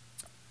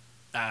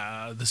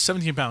 The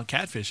 17-pound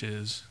catfish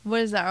is. What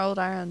does that old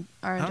iron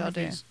I don't know jaw if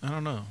do? I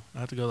don't know. I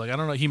have to go. Like I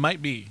don't know. He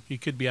might be. He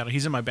could be out.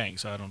 He's in my bank,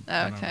 so I don't. Oh,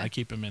 I don't okay. know. I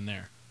keep him in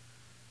there.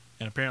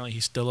 And apparently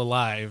he's still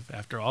alive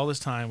after all this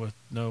time with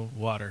no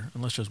water,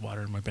 unless there's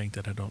water in my bank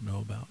that I don't know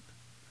about.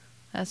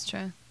 That's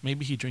true.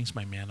 Maybe he drinks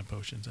my mana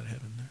potions that I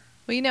have in there.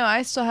 Well, you know,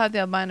 I still have the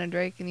albino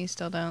drake, and you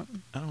still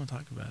don't. I don't want to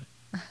talk about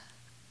it.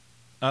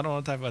 I don't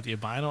want to talk about the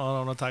albino. I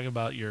don't want to talk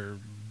about your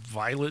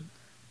violet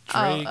drake.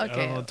 Oh, okay. I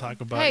don't want to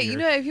talk about Hey, your you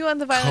know, if you want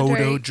the violet Kodo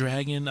drake,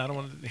 dragon. I don't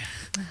want to.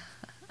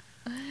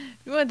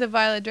 if you want the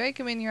violet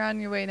drake, I mean, you're on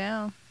your way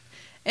now.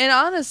 And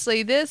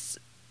honestly, this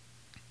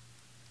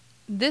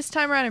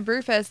time around in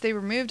Brewfest, they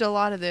removed a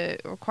lot of the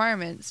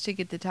requirements to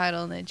get the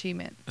title and the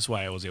achievement. That's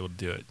why I was able to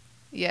do it.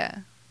 Yeah.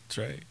 That's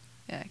right.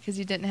 Yeah, because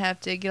you didn't have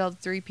to get all the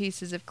 3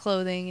 pieces of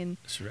clothing and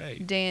That's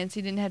right. dance.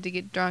 You didn't have to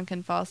get drunk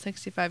and fall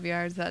 65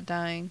 yards without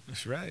dying.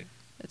 That's right.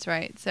 That's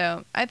right.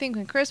 So I think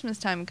when Christmas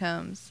time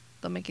comes,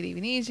 they'll make it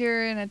even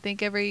easier. And I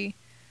think if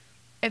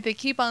they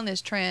keep on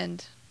this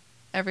trend,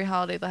 every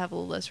holiday they'll have a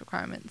little less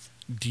requirements.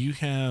 Do you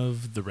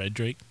have the red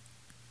drake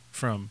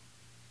from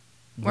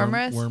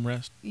Wormrest?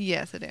 Wormrest?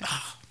 Yes, I do.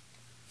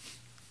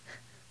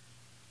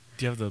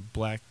 Do you have the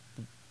black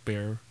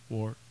bear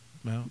war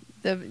mount?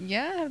 I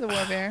have the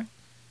war bear.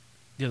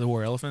 Do you have the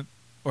war elephant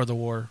or the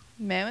war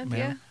Mammoth,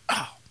 mammoth? yeah.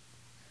 Oh.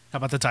 How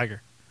about the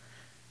tiger?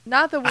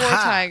 Not the war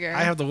Aha! tiger.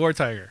 I have the war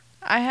tiger.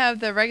 I have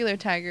the regular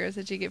tigers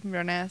that you get from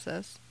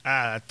Darnassus.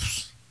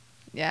 Pfft.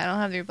 Yeah, I don't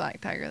have the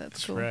black tiger.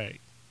 That's cool. right.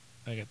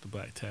 I got the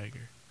black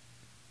tiger.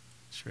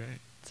 That's right.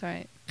 That's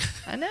right.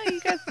 I know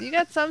you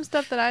got some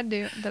stuff that I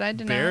do not.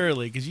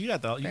 Barely, because you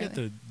got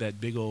Barely. that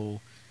big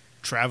old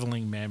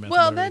traveling mammoth.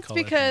 Well, whatever they that's call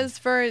that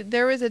because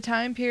there was a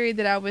time period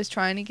that I was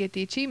trying to get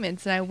the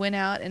achievements, and I went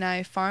out and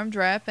I farmed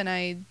rep and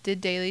I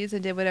did dailies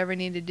and did whatever I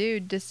needed to do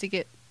just to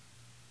get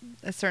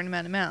a certain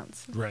amount of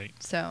mounts. thing. Right.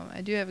 So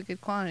I do have a good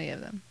quantity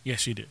of them.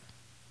 Yes, you do.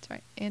 That's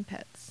right, and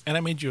pets. And I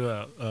made you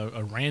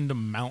a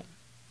random mount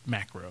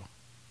macro.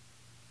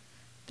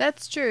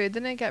 That's true.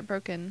 Then it got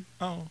broken.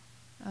 Oh,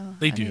 Oh,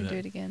 They I do need to that. do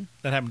it again.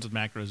 that happens with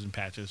macros and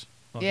patches.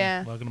 Welcome,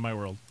 Yeah. Welcome to my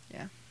world.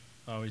 Yeah.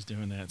 Always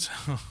doing that.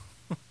 So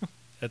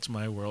that's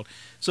my world.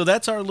 So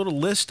that's our little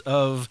list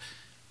of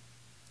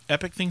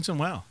epic things in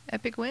WoW.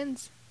 Epic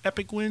wins.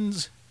 Epic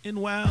wins in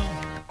WoW.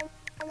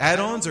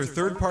 Add-ons are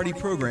third-party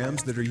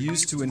programs that are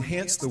used to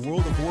enhance the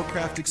World of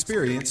Warcraft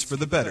experience for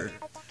the better.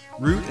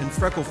 Root and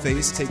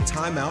Freckleface take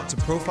time out to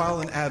profile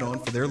an add-on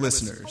for their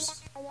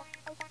listeners.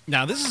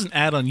 Now, this is an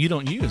add-on you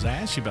don't use. I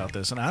asked you about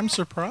this, and I'm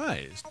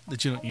surprised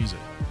that you don't use it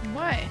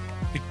Why?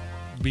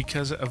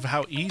 because of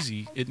how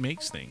easy it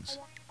makes things.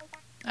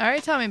 All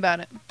right, tell me about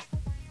it.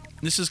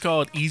 This is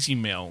called Easy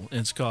Mail.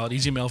 It's called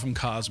Easy Mail from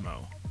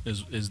Cosmo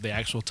is the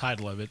actual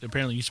title of it.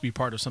 Apparently it used to be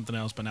part of something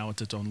else, but now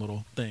it's its own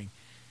little thing.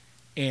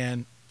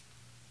 And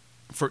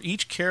for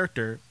each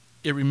character,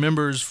 it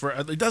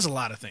does a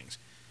lot of things.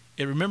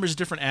 It remembers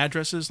different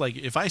addresses. Like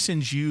if I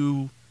send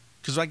you,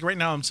 because like right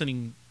now I'm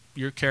sending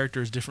your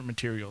characters different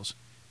materials.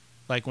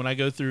 Like when I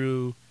go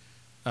through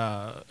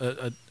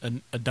a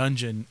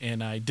dungeon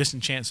and I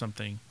disenchant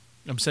something,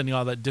 I'm sending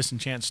all that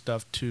disenchant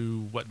stuff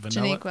to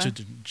Vanilla?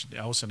 Janiqua.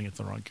 I was sending it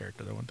to the wrong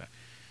character that one time.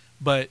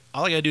 But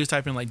all I gotta do is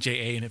type in like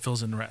JA and it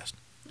fills in the rest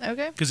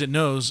Okay. because it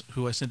knows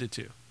who I sent it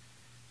to.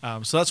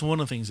 So that's one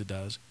of the things it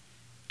does.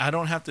 I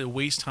don't have to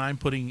waste time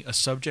putting a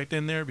subject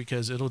in there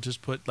because it'll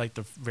just put like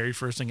the very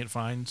first thing it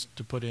finds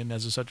to put in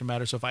as a subject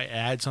matter. So if I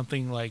add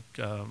something like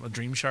a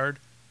dream shard,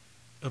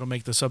 it'll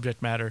make the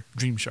subject matter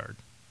dream shard.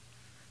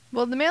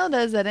 Well, the mail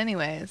does that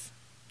anyways.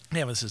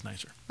 Yeah, but this is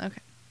nicer.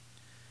 Okay.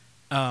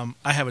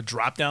 I have a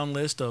drop-down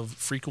list of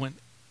frequent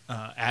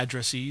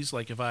addressees.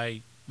 Like if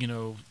I,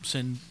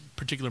 send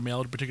particular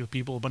mail to particular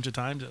people a bunch of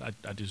times, I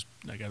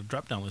got a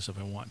drop-down list if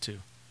I want to.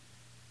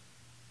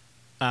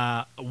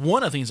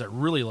 One of the things I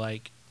really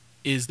like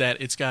is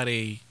that it's got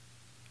a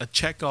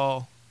check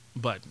all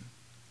button.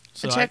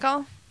 So a check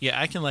all? Yeah,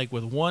 I can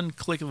with one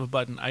click of a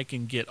button, I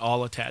can get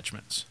all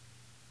attachments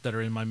that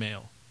are in my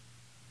mail,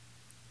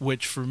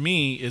 which for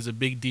me is a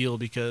big deal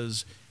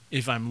because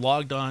if I'm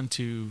logged on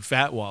to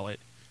Fat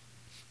Wallet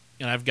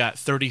and I've got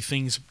 30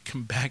 things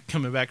coming back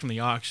from the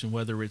auction,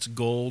 whether it's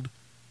gold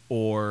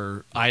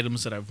or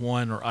items that I've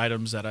won or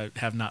items that I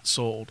have not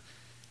sold,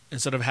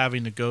 instead of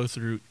having to go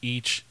through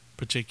each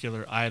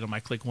particular item, I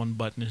click one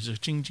button, it's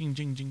just ching, ching,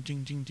 ching, ching,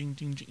 ching, ching, ching,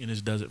 ching, and it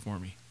just does it for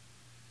me.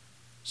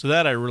 So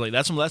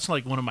that's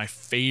like one of my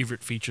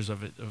favorite features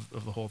of it,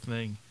 of the whole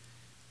thing,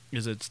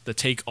 is it's the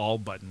take all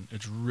button.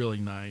 It's really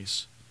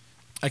nice.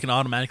 I can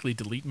automatically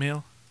delete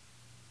mail.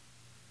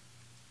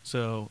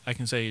 So I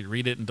can say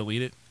read it and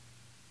delete it.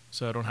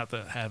 So I don't have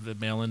to have the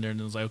mail in there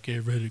and it's like, okay,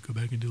 I've read it, go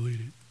back and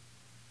delete it.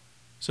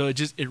 So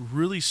it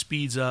really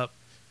speeds up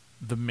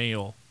the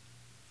mail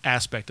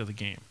aspect of the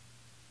game.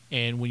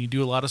 And when you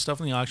do a lot of stuff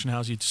in the auction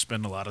house, you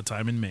spend a lot of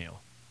time in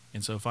mail.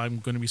 And so if I'm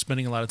going to be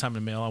spending a lot of time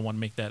in mail, I want to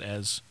make that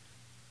as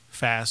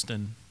fast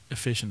and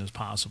efficient as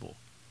possible.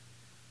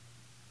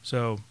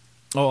 So,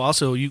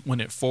 also when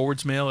it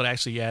forwards mail, it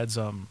actually adds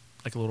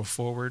like a little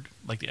forward,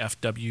 like the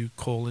FW:,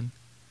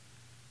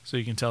 so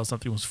you can tell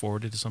something was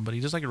forwarded to somebody,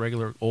 just like a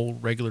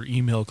regular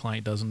email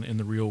client does in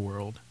the real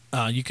world.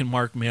 You can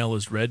mark mail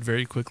as read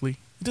very quickly.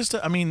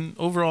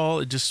 Overall,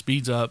 it just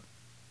speeds up.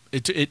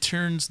 It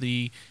turns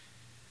the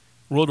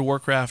World of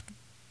Warcraft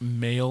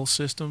mail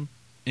system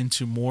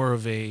into more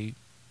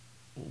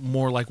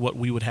like what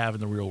we would have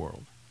in the real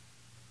world.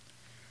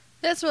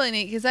 That's really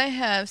neat because I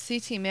have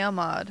CT Mail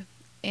Mod,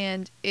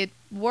 and it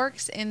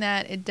works in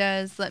that it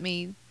does let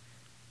me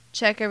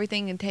check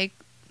everything and take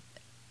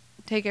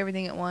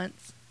everything at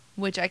once,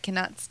 which I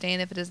cannot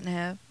stand if it doesn't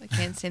have. I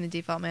can't stand the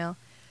default mail.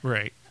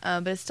 Right.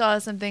 But it still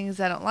has some things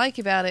I don't like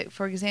about it.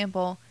 For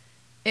example,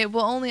 it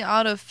will only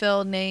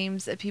autofill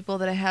names of people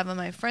that I have on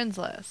my friends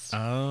list.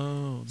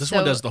 Oh, this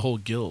one does the whole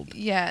guild.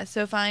 Yeah,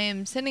 so if I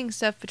am sending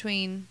stuff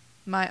between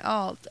my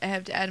alt, I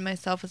have to add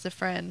myself as a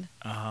friend.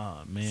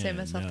 Ah, man. Save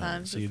myself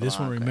time. See, this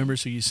one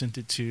remembers who you sent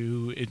it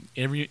to.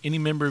 Any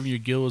member of your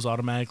guild is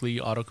automatically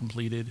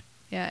auto-completed.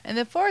 Yeah, and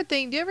the forward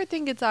thing, do you ever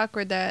think it's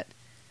awkward that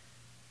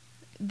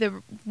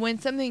when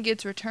something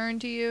gets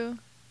returned to you,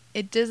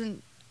 it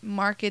doesn't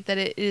mark it that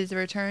it is a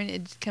return,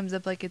 it just comes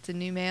up like it's a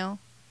new mail?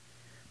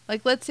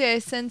 Like, let's say I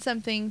send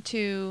something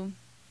to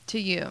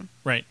you.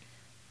 Right.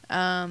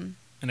 And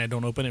I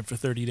don't open it for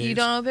 30 days. You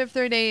don't open it for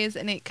 30 days,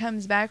 and it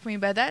comes back for me.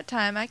 By that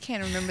time, I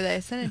can't remember that I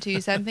sent it to you,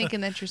 so I'm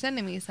thinking that you're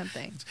sending me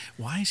something.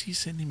 Why is he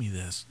sending me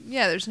this?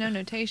 Yeah, there's no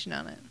notation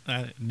on it.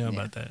 I didn't know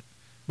about that.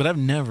 But I've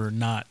never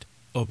not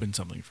opened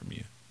something from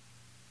you.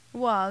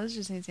 Well, that's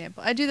just an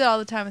example. I do that all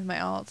the time with my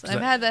alts. I've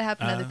had that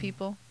happen to other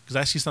people. Because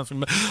I see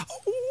something,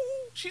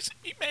 she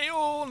sent me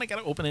mail, and I got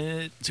to open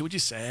it, see what you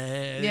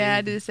said. Yeah,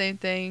 I do the same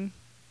thing.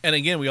 And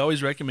again, we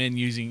always recommend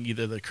using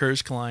either the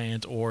Curse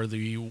client or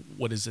the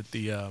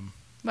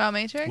WoW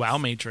Matrix? WoW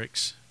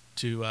Matrix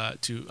to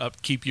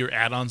keep your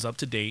add-ons up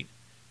to date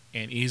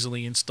and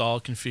easily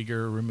install,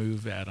 configure,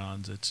 remove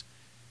add-ons.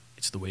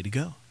 It's the way to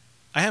go.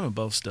 I have them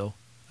both still.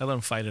 I let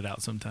them fight it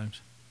out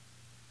sometimes.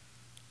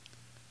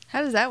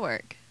 How does that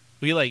work?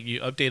 You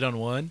update on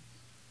one,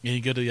 and you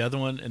go to the other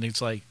one, and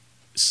it's like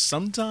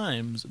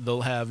sometimes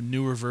they'll have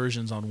newer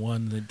versions on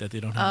one that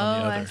they don't have on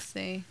the other. Oh, I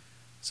see.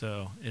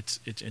 So it's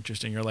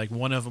interesting. Or like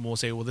one of them will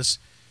say, well, this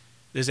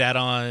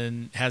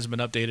add-on hasn't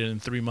been updated in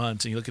 3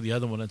 months, and you look at the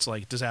other one, it's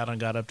like this add-on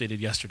got updated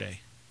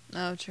yesterday.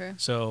 Oh, true.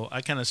 So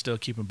I kind of still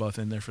keep them both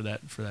in there for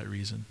that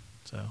reason.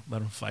 So let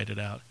them fight it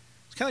out.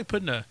 It's kind of like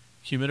putting a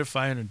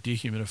humidifier and a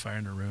dehumidifier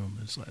in a room.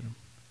 Just let them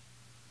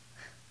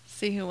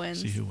see who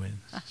wins.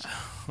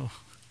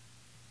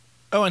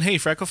 Oh, and hey,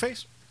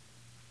 Freckleface.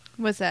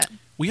 What's that?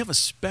 We have a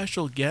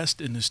special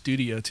guest in the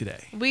studio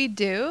today. We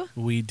do?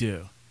 We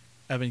do.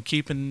 I've been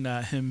keeping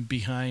him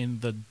behind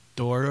the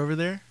door over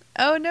there.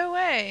 Oh, no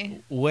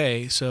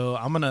way. So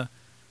I'm gonna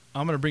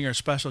bring our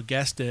special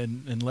guest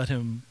in and let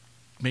him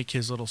make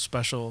his little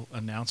special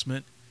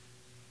announcement,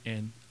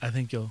 and I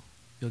think you'll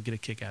get a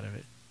kick out of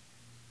it.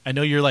 I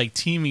know you're like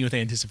teeming with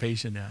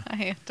anticipation now.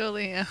 I am,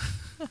 totally am.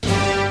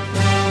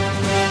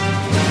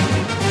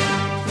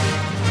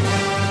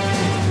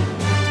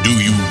 Do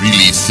you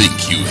really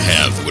think you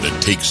have what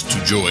it takes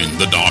to join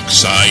the dark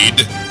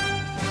side?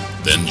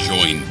 Then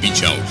join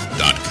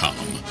BeachOut.com,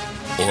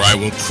 or I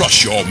will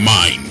crush your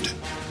mind.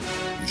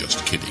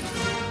 Just kidding.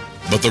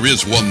 But there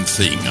is one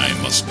thing I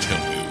must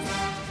tell you.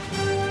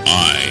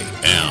 I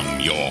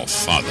am your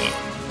father,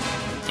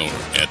 or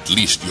at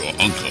least your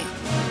uncle.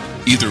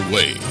 Either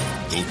way,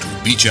 go to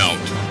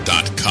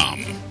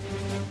BeachOut.com.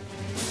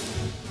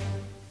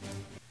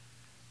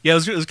 Yeah,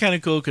 it was kind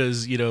of cool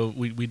because,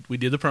 we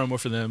did the promo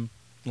for them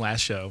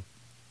last show,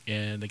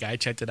 and the guy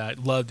checked it out,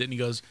 loved it, and he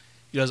goes,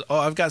 oh,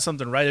 I've got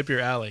something right up your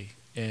alley,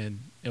 and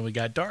we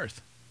got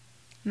Darth.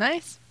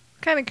 Nice.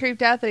 Kind of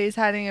creeped out that he's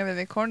hiding over in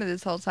the corner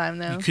this whole time,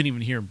 though. You couldn't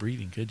even hear him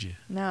breathing, could you?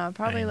 No,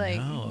 probably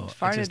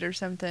farted or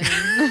something.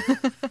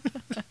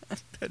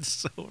 That's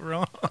so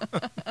wrong.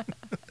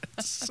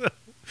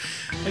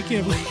 I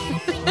can't believe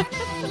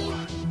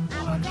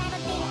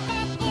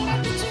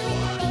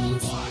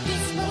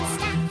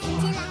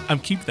I'm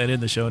keeping that in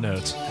the show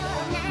notes.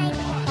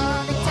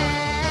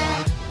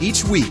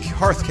 Each week,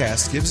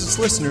 Hearthcast gives its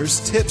listeners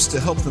tips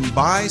to help them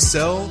buy,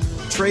 sell,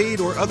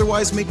 trade, or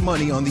otherwise make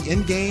money on the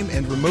in-game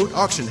and remote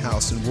auction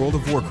house in World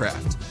of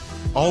Warcraft.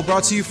 All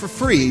brought to you for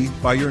free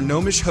by your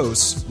gnomish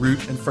hosts,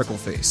 Root and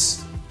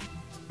Freckleface.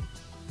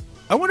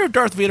 I wonder if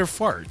Darth Vader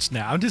farts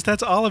now.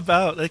 That's all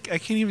about. I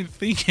can't even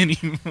think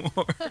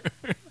anymore.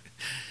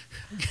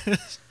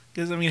 Because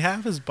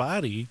half his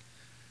body,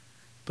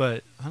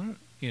 but I don't.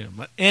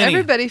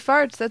 Everybody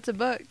farts. That's a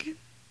book.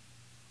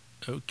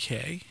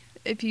 Okay.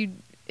 If you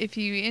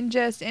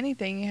ingest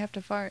anything, you have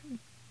to fart.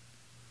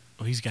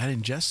 Well, he's got to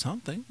ingest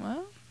something.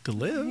 Well, To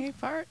live. He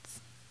farts.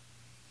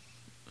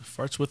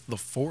 Farts with the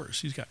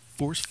force. He's got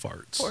force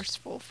farts.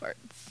 Forceful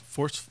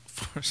farts.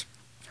 Force.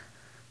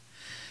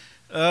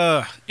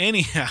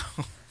 Anyhow.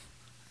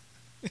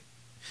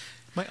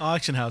 My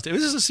auction house tip.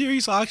 This is a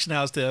serious auction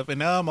house tip, and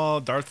now I'm all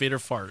Darth Vader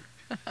fart.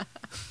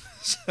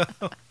 So,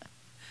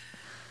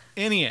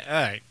 anyhow, all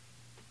right.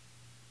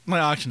 My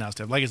auction house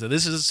tip. Like I said,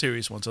 this is a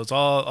serious one, so it's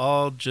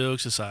all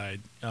jokes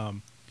aside.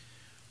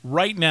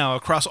 Right now,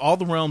 across all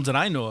the realms that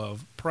I know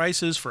of,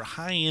 prices for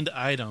high-end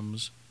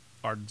items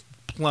are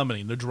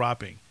plummeting. They're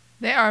dropping.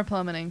 They are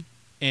plummeting.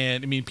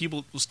 And, I mean,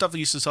 stuff that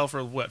used to sell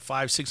for, what,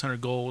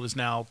 $500-600 gold is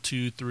now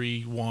 $200,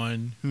 $300,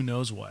 $100, who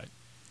knows what.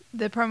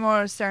 The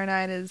Primordial Star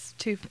Knight is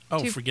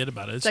Forget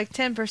about it. It's like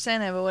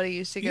 10% of what it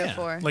used to go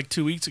for. Like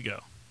 2 weeks ago.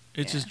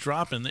 It's just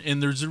dropping.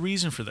 And there's a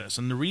reason for this.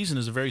 And the reason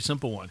is a very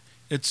simple one.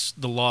 It's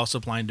the law of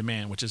supply and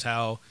demand, which is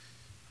how,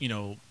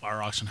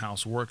 our auction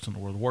house works in the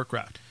World of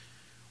Warcraft.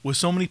 With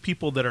so many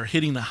people that are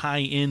hitting the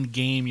high-end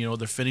game,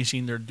 they're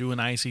finishing, they're doing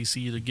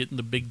ICC, they're getting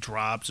the big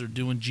drops, they're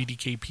doing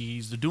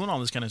GDKPs, they're doing all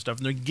this kind of stuff,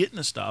 and they're getting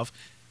the stuff.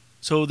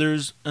 So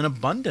there's an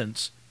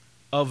abundance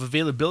of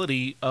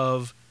availability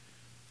of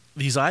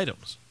these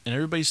items. And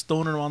everybody's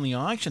throwing them on the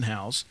auction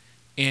house.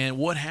 And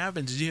what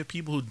happens is you have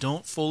people who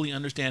don't fully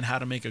understand how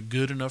to make a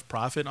good enough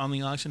profit on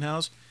the auction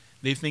house.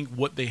 They think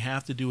what they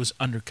have to do is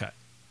undercut.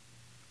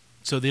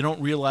 So they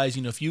don't realize,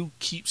 if you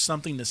keep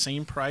something the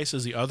same price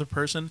as the other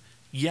person,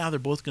 they're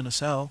both going to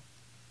sell.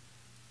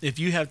 If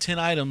you have 10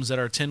 items that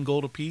are 10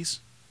 gold apiece,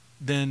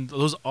 then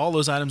all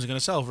those items are going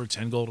to sell for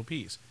 10 gold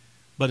apiece.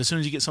 But as soon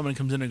as you get someone who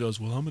comes in and goes,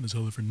 well, I'm going to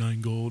sell it for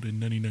 9 gold and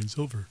 99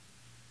 silver.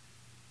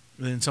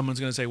 Then someone's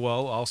going to say,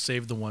 well, I'll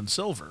save the 1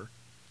 silver.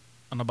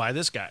 I'm going to buy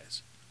this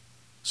guy's.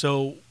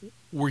 So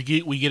we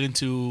get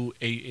into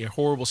a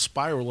horrible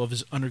spiral of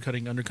this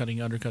undercutting.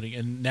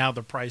 And now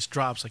the price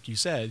drops, like you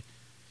said,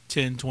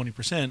 10,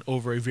 20%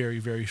 over a very,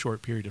 very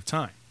short period of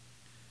time.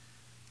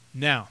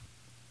 Now,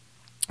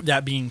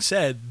 that being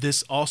said,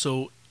 this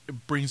also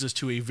brings us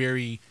to a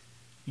very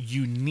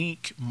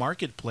unique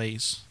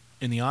marketplace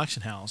in the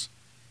auction house.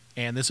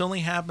 And this only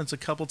happens a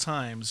couple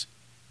times.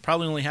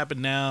 Probably only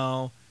happened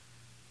now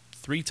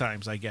 3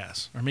 times, I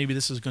guess. Or maybe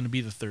this is going to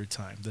be the 3rd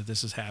time that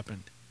this has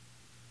happened.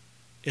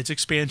 It's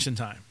expansion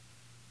time.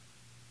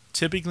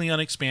 Typically on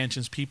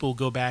expansions, people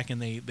go back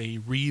and they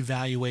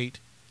reevaluate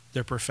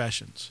their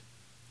professions.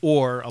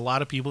 Or a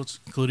lot of people,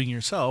 including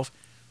yourself,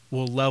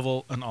 will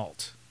level an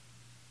alt.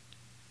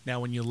 Now,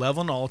 when you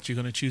level an alt, you're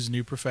going to choose a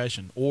new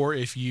profession. Or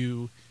if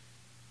you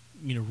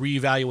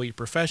reevaluate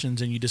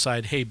professions and you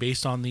decide, hey,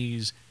 based on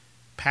these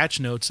patch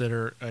notes that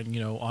are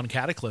on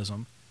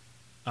Cataclysm,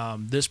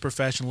 this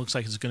profession looks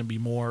like it's going to be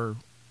more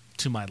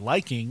to my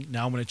liking.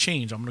 Now I'm going to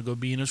change. I'm going to go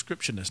be an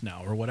inscriptionist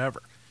now or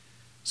whatever.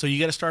 So you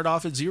got to start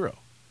off at 0.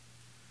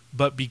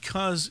 But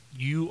because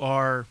you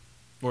are,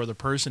 or the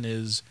person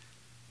is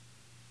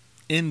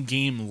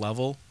in-game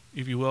level,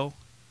 if you will,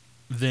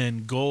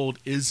 then gold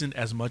isn't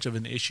as much of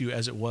an issue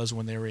as it was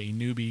when they were a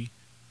newbie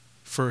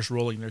first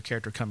rolling their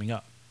character coming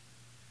up.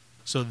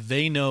 So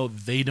they know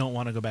they don't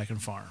want to go back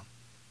and farm.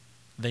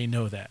 They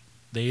know that.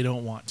 They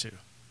don't want to.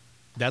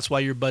 That's why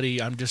your buddy,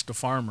 I'm just a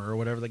farmer, or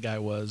whatever the guy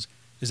was,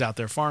 is out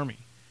there farming.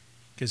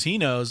 Because he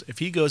knows if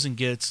he goes and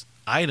gets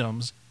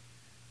items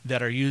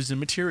that are used in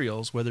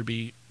materials, whether it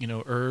be,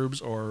 herbs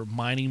or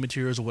mining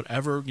materials or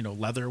whatever,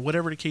 leather,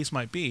 whatever the case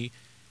might be,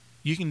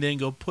 you can then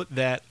go put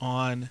that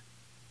on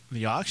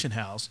the auction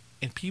house,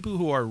 and people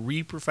who are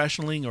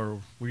re-professionaling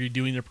or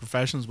redoing their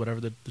professions, whatever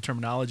the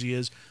terminology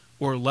is,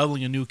 or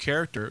leveling a new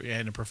character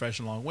and a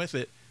profession along with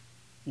it,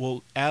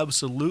 will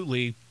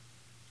absolutely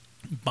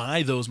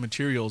buy those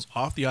materials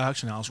off the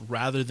auction house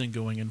rather than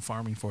going and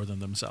farming for them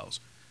themselves,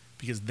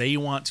 because they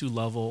want to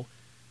level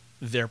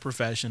their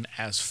profession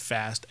as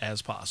fast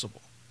as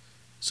possible.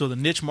 So the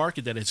niche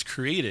market that it's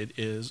created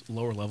is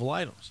lower level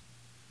items.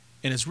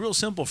 And it's real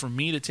simple for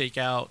me to take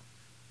out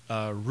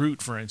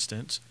Root, for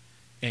instance,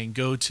 and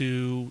go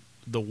to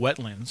the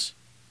wetlands,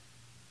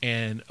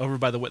 and over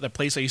by the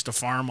place I used to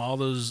farm all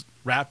those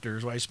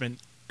raptors, where I spent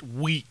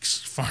weeks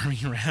farming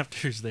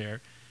raptors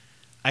there.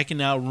 I can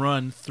now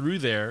run through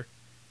there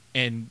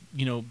and,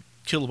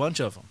 kill a bunch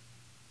of them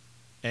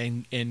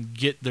and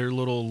get their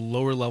little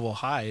lower level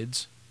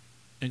hides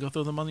and go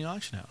throw them on the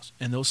auction house.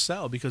 And they'll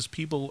sell because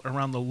people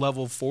around the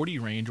level 40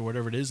 range or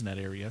whatever it is in that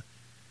area,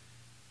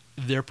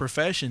 their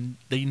profession,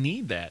 they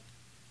need that.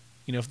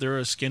 If they're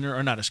a skinner,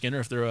 or not a skinner,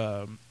 if they're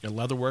a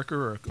leather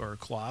worker or a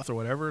cloth or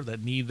whatever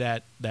that need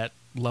that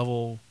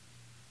level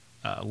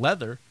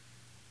leather,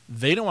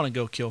 they don't want to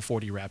go kill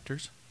 40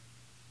 raptors.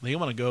 They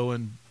want to go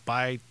and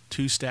buy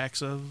 2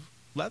 stacks of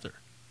leather.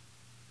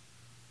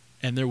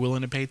 And they're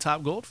willing to pay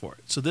top gold for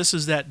it. So this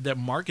is that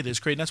market is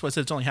created. That's why I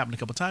said it's only happened a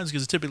couple of times,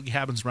 because it typically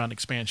happens around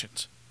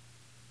expansions.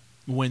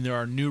 When there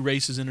are new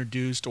races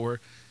introduced or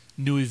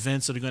new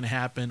events that are going to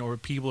happen, or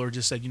people are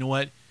just said, you know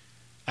what,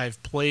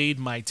 I've played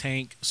my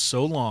tank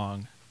so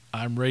long,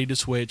 I'm ready to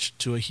switch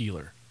to a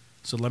healer.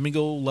 So let me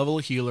go level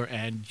a healer,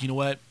 and you know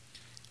what?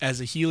 As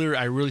a healer,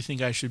 I really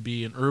think I should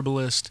be an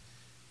herbalist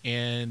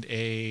and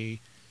a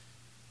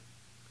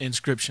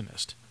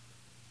inscriptionist,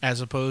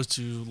 as opposed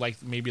to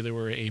like maybe they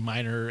were a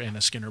miner and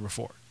a skinner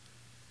before.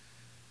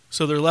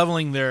 So they're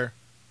leveling their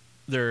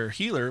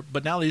healer,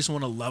 but now they just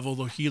want to level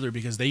the healer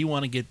because they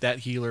want to get that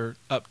healer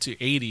up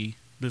to 80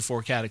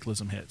 before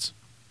Cataclysm hits.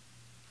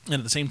 And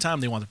at the same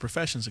time, they want the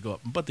professions to go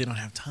up, but they don't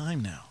have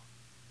time now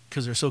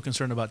because they're so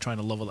concerned about trying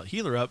to level that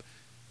healer up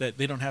that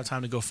they don't have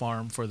time to go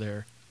farm for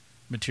their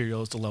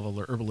materials to level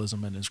their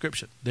herbalism and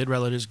inscription. They'd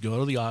rather just go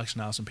to the auction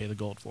house and pay the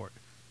gold for it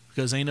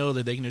because they know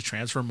that they can just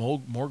transfer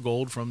more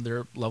gold from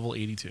their level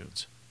 80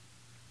 tunes.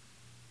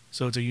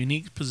 So it's a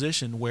unique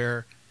position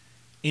where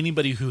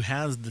anybody who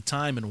has the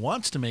time and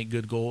wants to make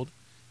good gold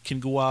can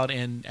go out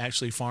and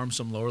actually farm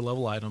some lower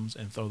level items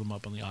and throw them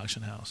up on the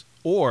auction house.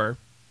 Or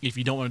if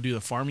you don't want to do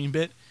the farming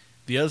bit,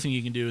 the other thing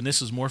you can do, and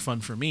this is more fun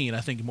for me, and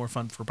I think more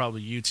fun for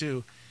probably you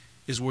too,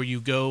 is where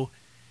you go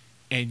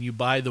and you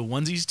buy the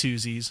onesies,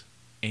 twosies,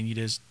 and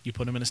you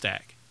put them in a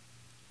stack.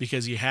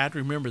 Because you have to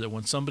remember that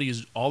when somebody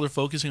is, all they're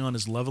focusing on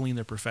is leveling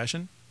their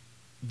profession,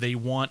 they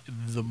want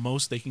the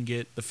most they can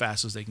get the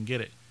fastest they can get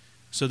it.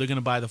 So they're going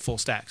to buy the full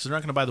stack. So they're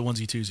not going to buy the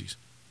onesie, twosies.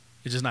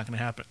 It's just not going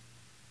to happen.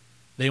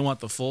 They want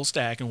the full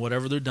stack, and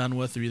whatever they're done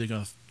with, they're either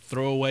going to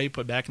throw away,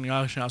 put back in the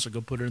auction house, or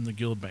go put it in the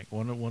guild bank.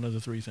 One of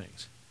the three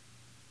things.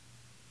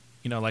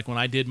 You know, like when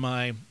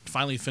I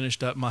finally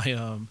finished up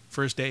my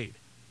first aid,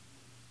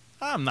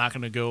 I'm not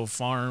going to go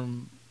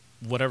farm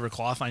whatever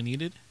cloth I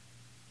needed.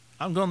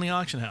 I'm going to the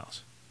auction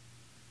house.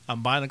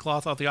 I'm buying the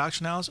cloth off the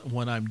auction house.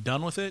 When I'm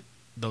done with it,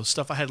 those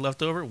stuff I had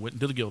left over went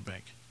into the guild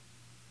bank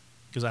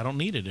because I don't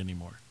need it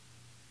anymore.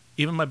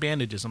 Even my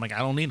bandages, I'm like, I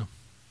don't need them.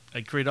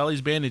 I create all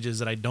these bandages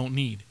that I don't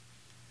need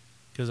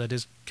because I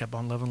just kept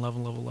on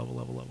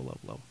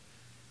level.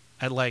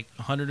 I had like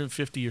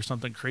 150 or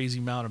something crazy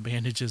amount of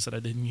bandages that I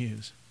didn't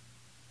use.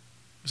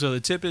 So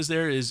the tip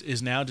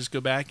is now just go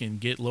back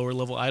and get lower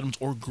level items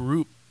or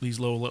group these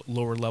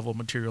lower level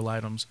material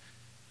items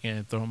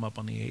and throw them up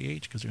on the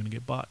AH because they're going to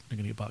get bought. They're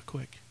going to get bought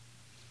quick.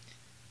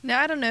 Now,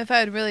 I don't know if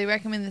I would really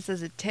recommend this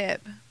as a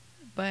tip,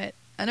 but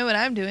I know what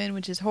I'm doing,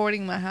 which is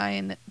hoarding my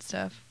high-end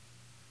stuff.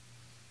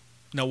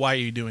 Now, why are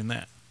you doing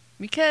that?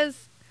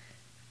 Because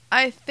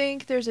I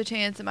think there's a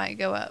chance it might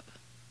go up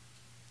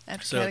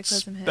after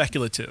Cataclysm hits.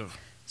 Speculative.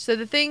 So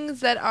the things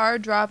that are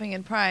dropping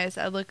in price,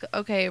 I look,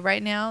 okay,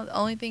 right now, the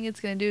only thing it's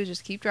going to do is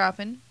just keep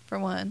dropping, for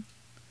one.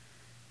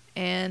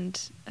 And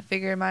I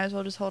figure I might as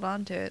well just hold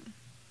on to it.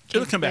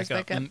 It'll come back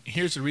up. And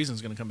here's the reason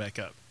it's going to come back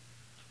up.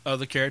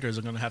 Other characters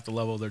are going to have to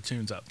level their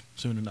tunes up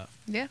soon enough.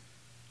 Yeah.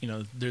 You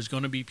know, there's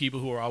going to be people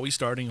who are always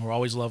starting, who are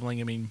always leveling.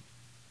 I mean,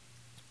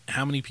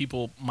 how many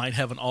people might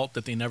have an alt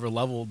that they never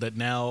leveled that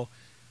now,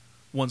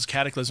 once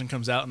Cataclysm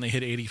comes out and they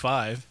hit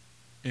 85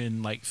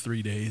 in like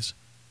 3 days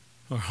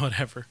or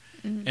whatever,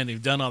 and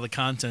they've done all the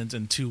content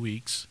in 2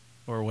 weeks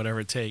or whatever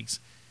it takes,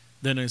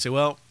 then they say,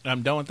 well,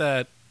 I'm done with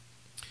that.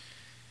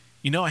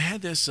 You know, I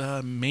had this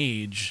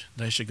mage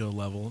that I should go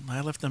level.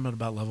 I left them at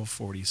about level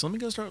 40. So let me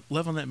go start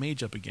leveling that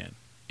mage up again.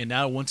 And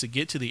now once it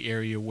get to the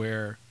area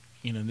where,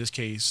 you know, in this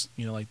case,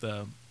 you know, like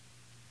the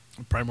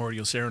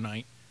Primordial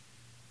Serenite,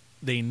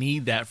 they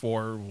need that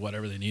for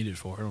whatever they need it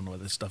for. I don't know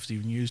what this stuff's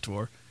even used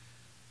for.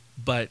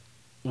 But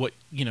what,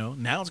 you know,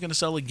 now it's going to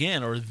sell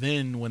again, or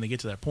then when they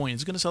get to that point,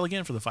 it's going to sell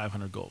again for the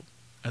 500 gold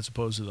as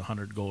opposed to the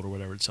 100 gold or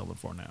whatever it's selling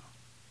for now.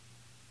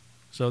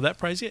 So that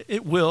price,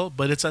 it will,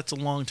 but that's a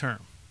long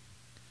term.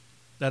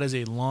 That is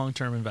a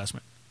long-term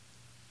investment.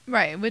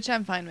 Right, which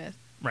I'm fine with.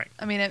 Right.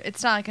 I mean,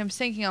 it's not like I'm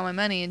sinking all my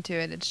money into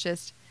it. It's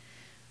just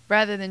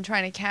rather than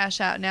trying to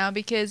cash out now,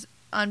 because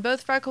on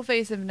both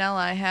Freckleface and Vanilla,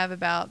 I have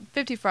about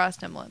 50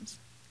 Frost Emblems.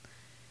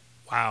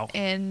 Wow.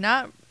 And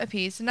not a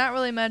piece, and not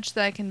really much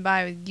that I can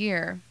buy with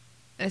gear,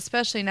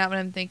 especially not when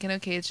I'm thinking,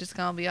 okay, it's just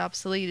going to be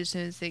obsolete as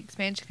soon as the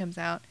expansion comes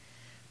out.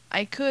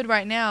 I could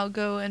right now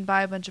go and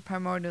buy a bunch of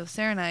Primordial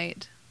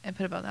Serenite and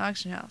put it on the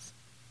auction house.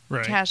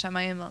 Right. Cash out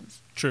my emblems.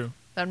 True.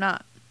 But I'm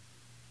not.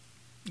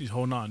 He's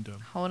holding on to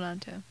them. Hold on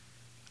to.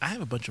 I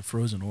have a bunch of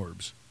frozen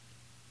orbs.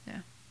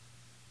 Yeah.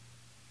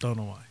 Don't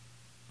know why.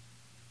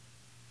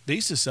 They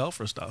used to sell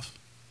for stuff.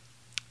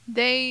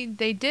 They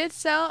did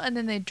sell, and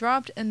then they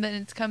dropped, and then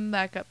it's coming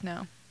back up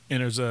now.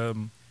 And there's I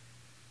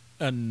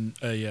think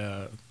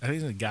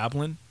it's a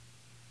goblin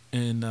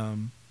in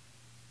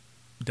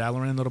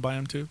Dalaran that'll buy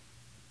them too.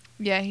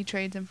 Yeah, he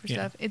trades them for Yeah.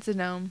 stuff. It's a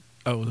gnome.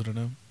 Oh, I don't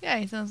know. Yeah,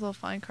 he sounds a little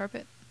fine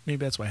carpet.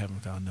 Maybe that's why I haven't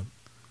found them,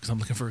 because I'm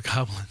looking for a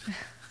goblin.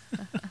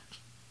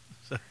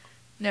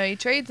 No, he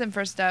trades them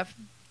for stuff.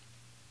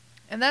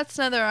 And that's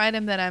another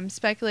item that I'm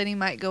speculating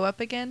might go up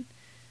again.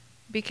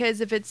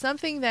 Because if it's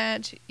something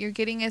that you're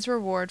getting as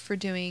reward for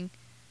doing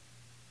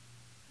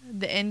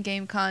the end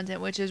game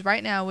content, which is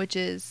right now, which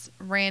is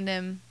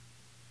random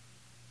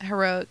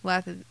heroic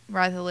Wrath of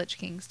the Lich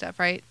King stuff,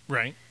 right?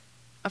 Right.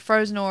 A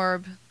frozen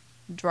orb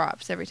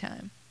drops every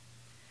time.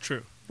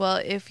 True.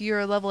 Well, if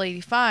you're level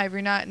 85,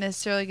 you're not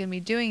necessarily going to be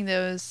doing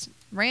those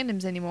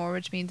randoms anymore,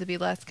 which means there'll be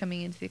less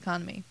coming into the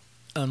economy.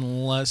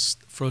 Unless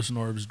frozen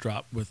orbs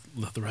drop with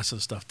the rest of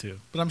the stuff too.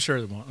 But I'm sure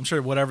it won't. I'm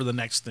sure whatever the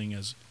next thing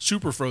is,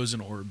 super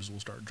frozen orbs will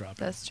start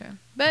dropping. That's true.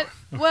 But,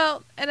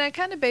 well, and I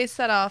kind of based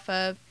that off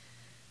of,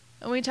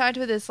 and we talked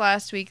about this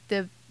last week,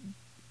 the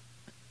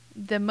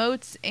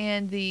motes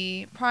and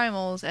the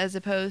primals as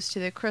opposed to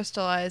the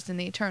crystallized and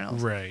the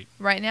eternals. Right.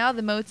 Right now,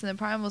 the motes and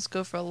the primals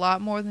go for a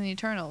lot more than the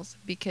eternals,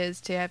 because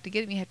to have to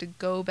get them, you have to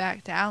go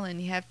back to Alan.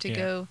 You have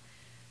to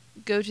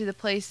go to the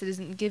place that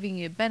isn't giving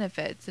you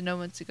benefits, and no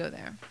one wants to go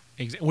there.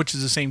 Which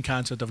is the same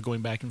concept of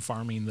going back and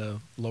farming the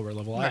lower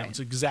level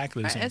items.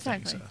 Exactly the same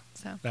thing.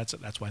 So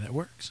that's why that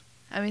works.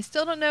 I mean,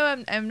 still don't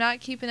know. I'm not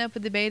keeping up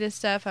with the beta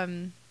stuff.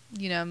 I'm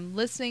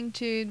listening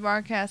to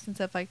Warcast and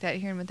stuff like that,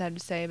 hearing what they have to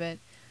say, but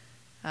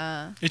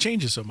it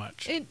changes so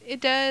much.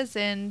 It does,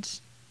 and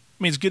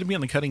I mean, it's good to be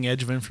on the cutting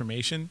edge of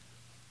information,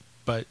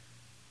 but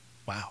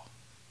wow,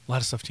 a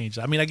lot of stuff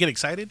changes. I mean, I get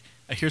excited.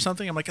 I hear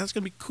something, I'm like, that's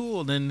gonna be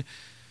cool, and then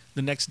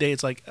the next day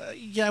it's like,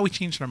 yeah, we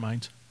changed our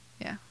minds.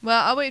 Yeah.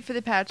 Well, I'll wait for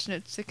the patch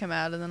notes to come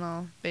out, and then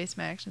I'll base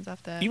my actions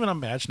off that. Even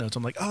on patch notes,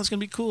 I'm like, oh, it's going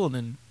to be cool, and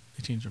then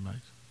they change their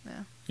minds.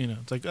 Yeah.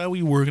 It's like, oh,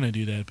 we were going to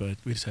do that, but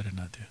we decided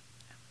not to.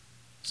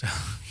 So,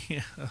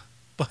 yeah.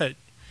 But,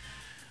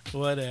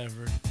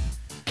 whatever.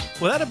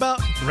 Well, that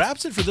about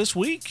wraps it for this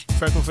week,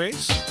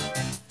 Freckleface.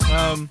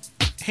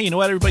 Hey, you know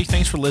what, everybody?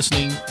 Thanks for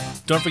listening.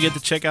 Don't forget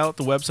to check out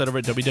the website over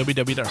at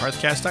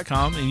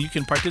www.hearthcast.com, and you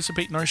can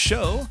participate in our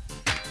show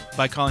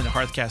by calling the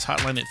Hearthcast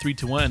hotline at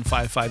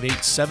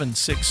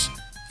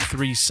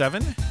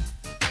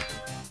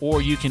 321-558-7637.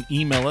 Or you can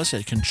email us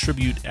at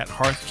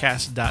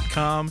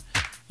contribute@hearthcast.com.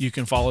 You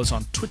can follow us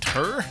on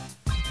Twitter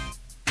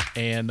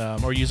and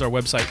or use our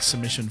website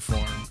submission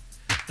form.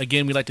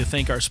 Again, we'd like to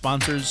thank our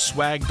sponsors,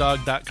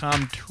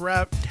 swagdog.com,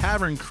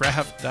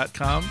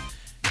 taverncraft.com,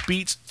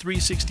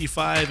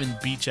 Beats365, and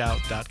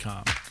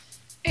beachout.com.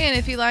 And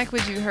if you like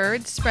what you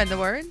heard, spread the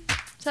word.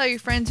 Tell your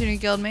friends and your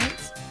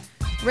guildmates.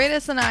 Rate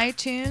us on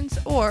iTunes,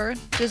 or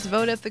just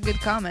vote up the good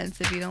comments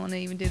if you don't want to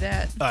even do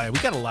that. All right, we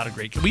got a lot of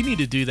great. We need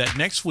to do that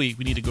next week.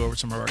 We need to go over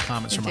some of our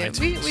comments from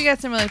iTunes. We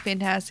got some really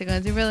fantastic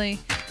ones. We really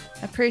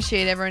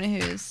appreciate everyone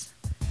who's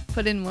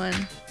put in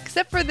one,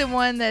 except for the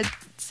one that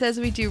says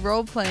we do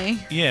role playing.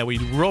 Yeah, we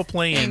role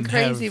play and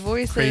crazy have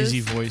voices. Crazy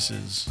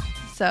voices.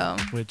 So,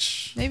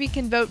 which maybe you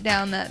can vote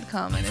down that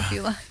comment if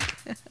you like.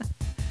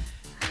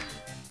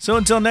 So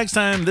until next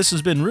time, this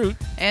has been Root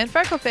and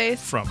Freckleface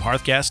from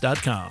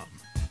Hearthcast.com.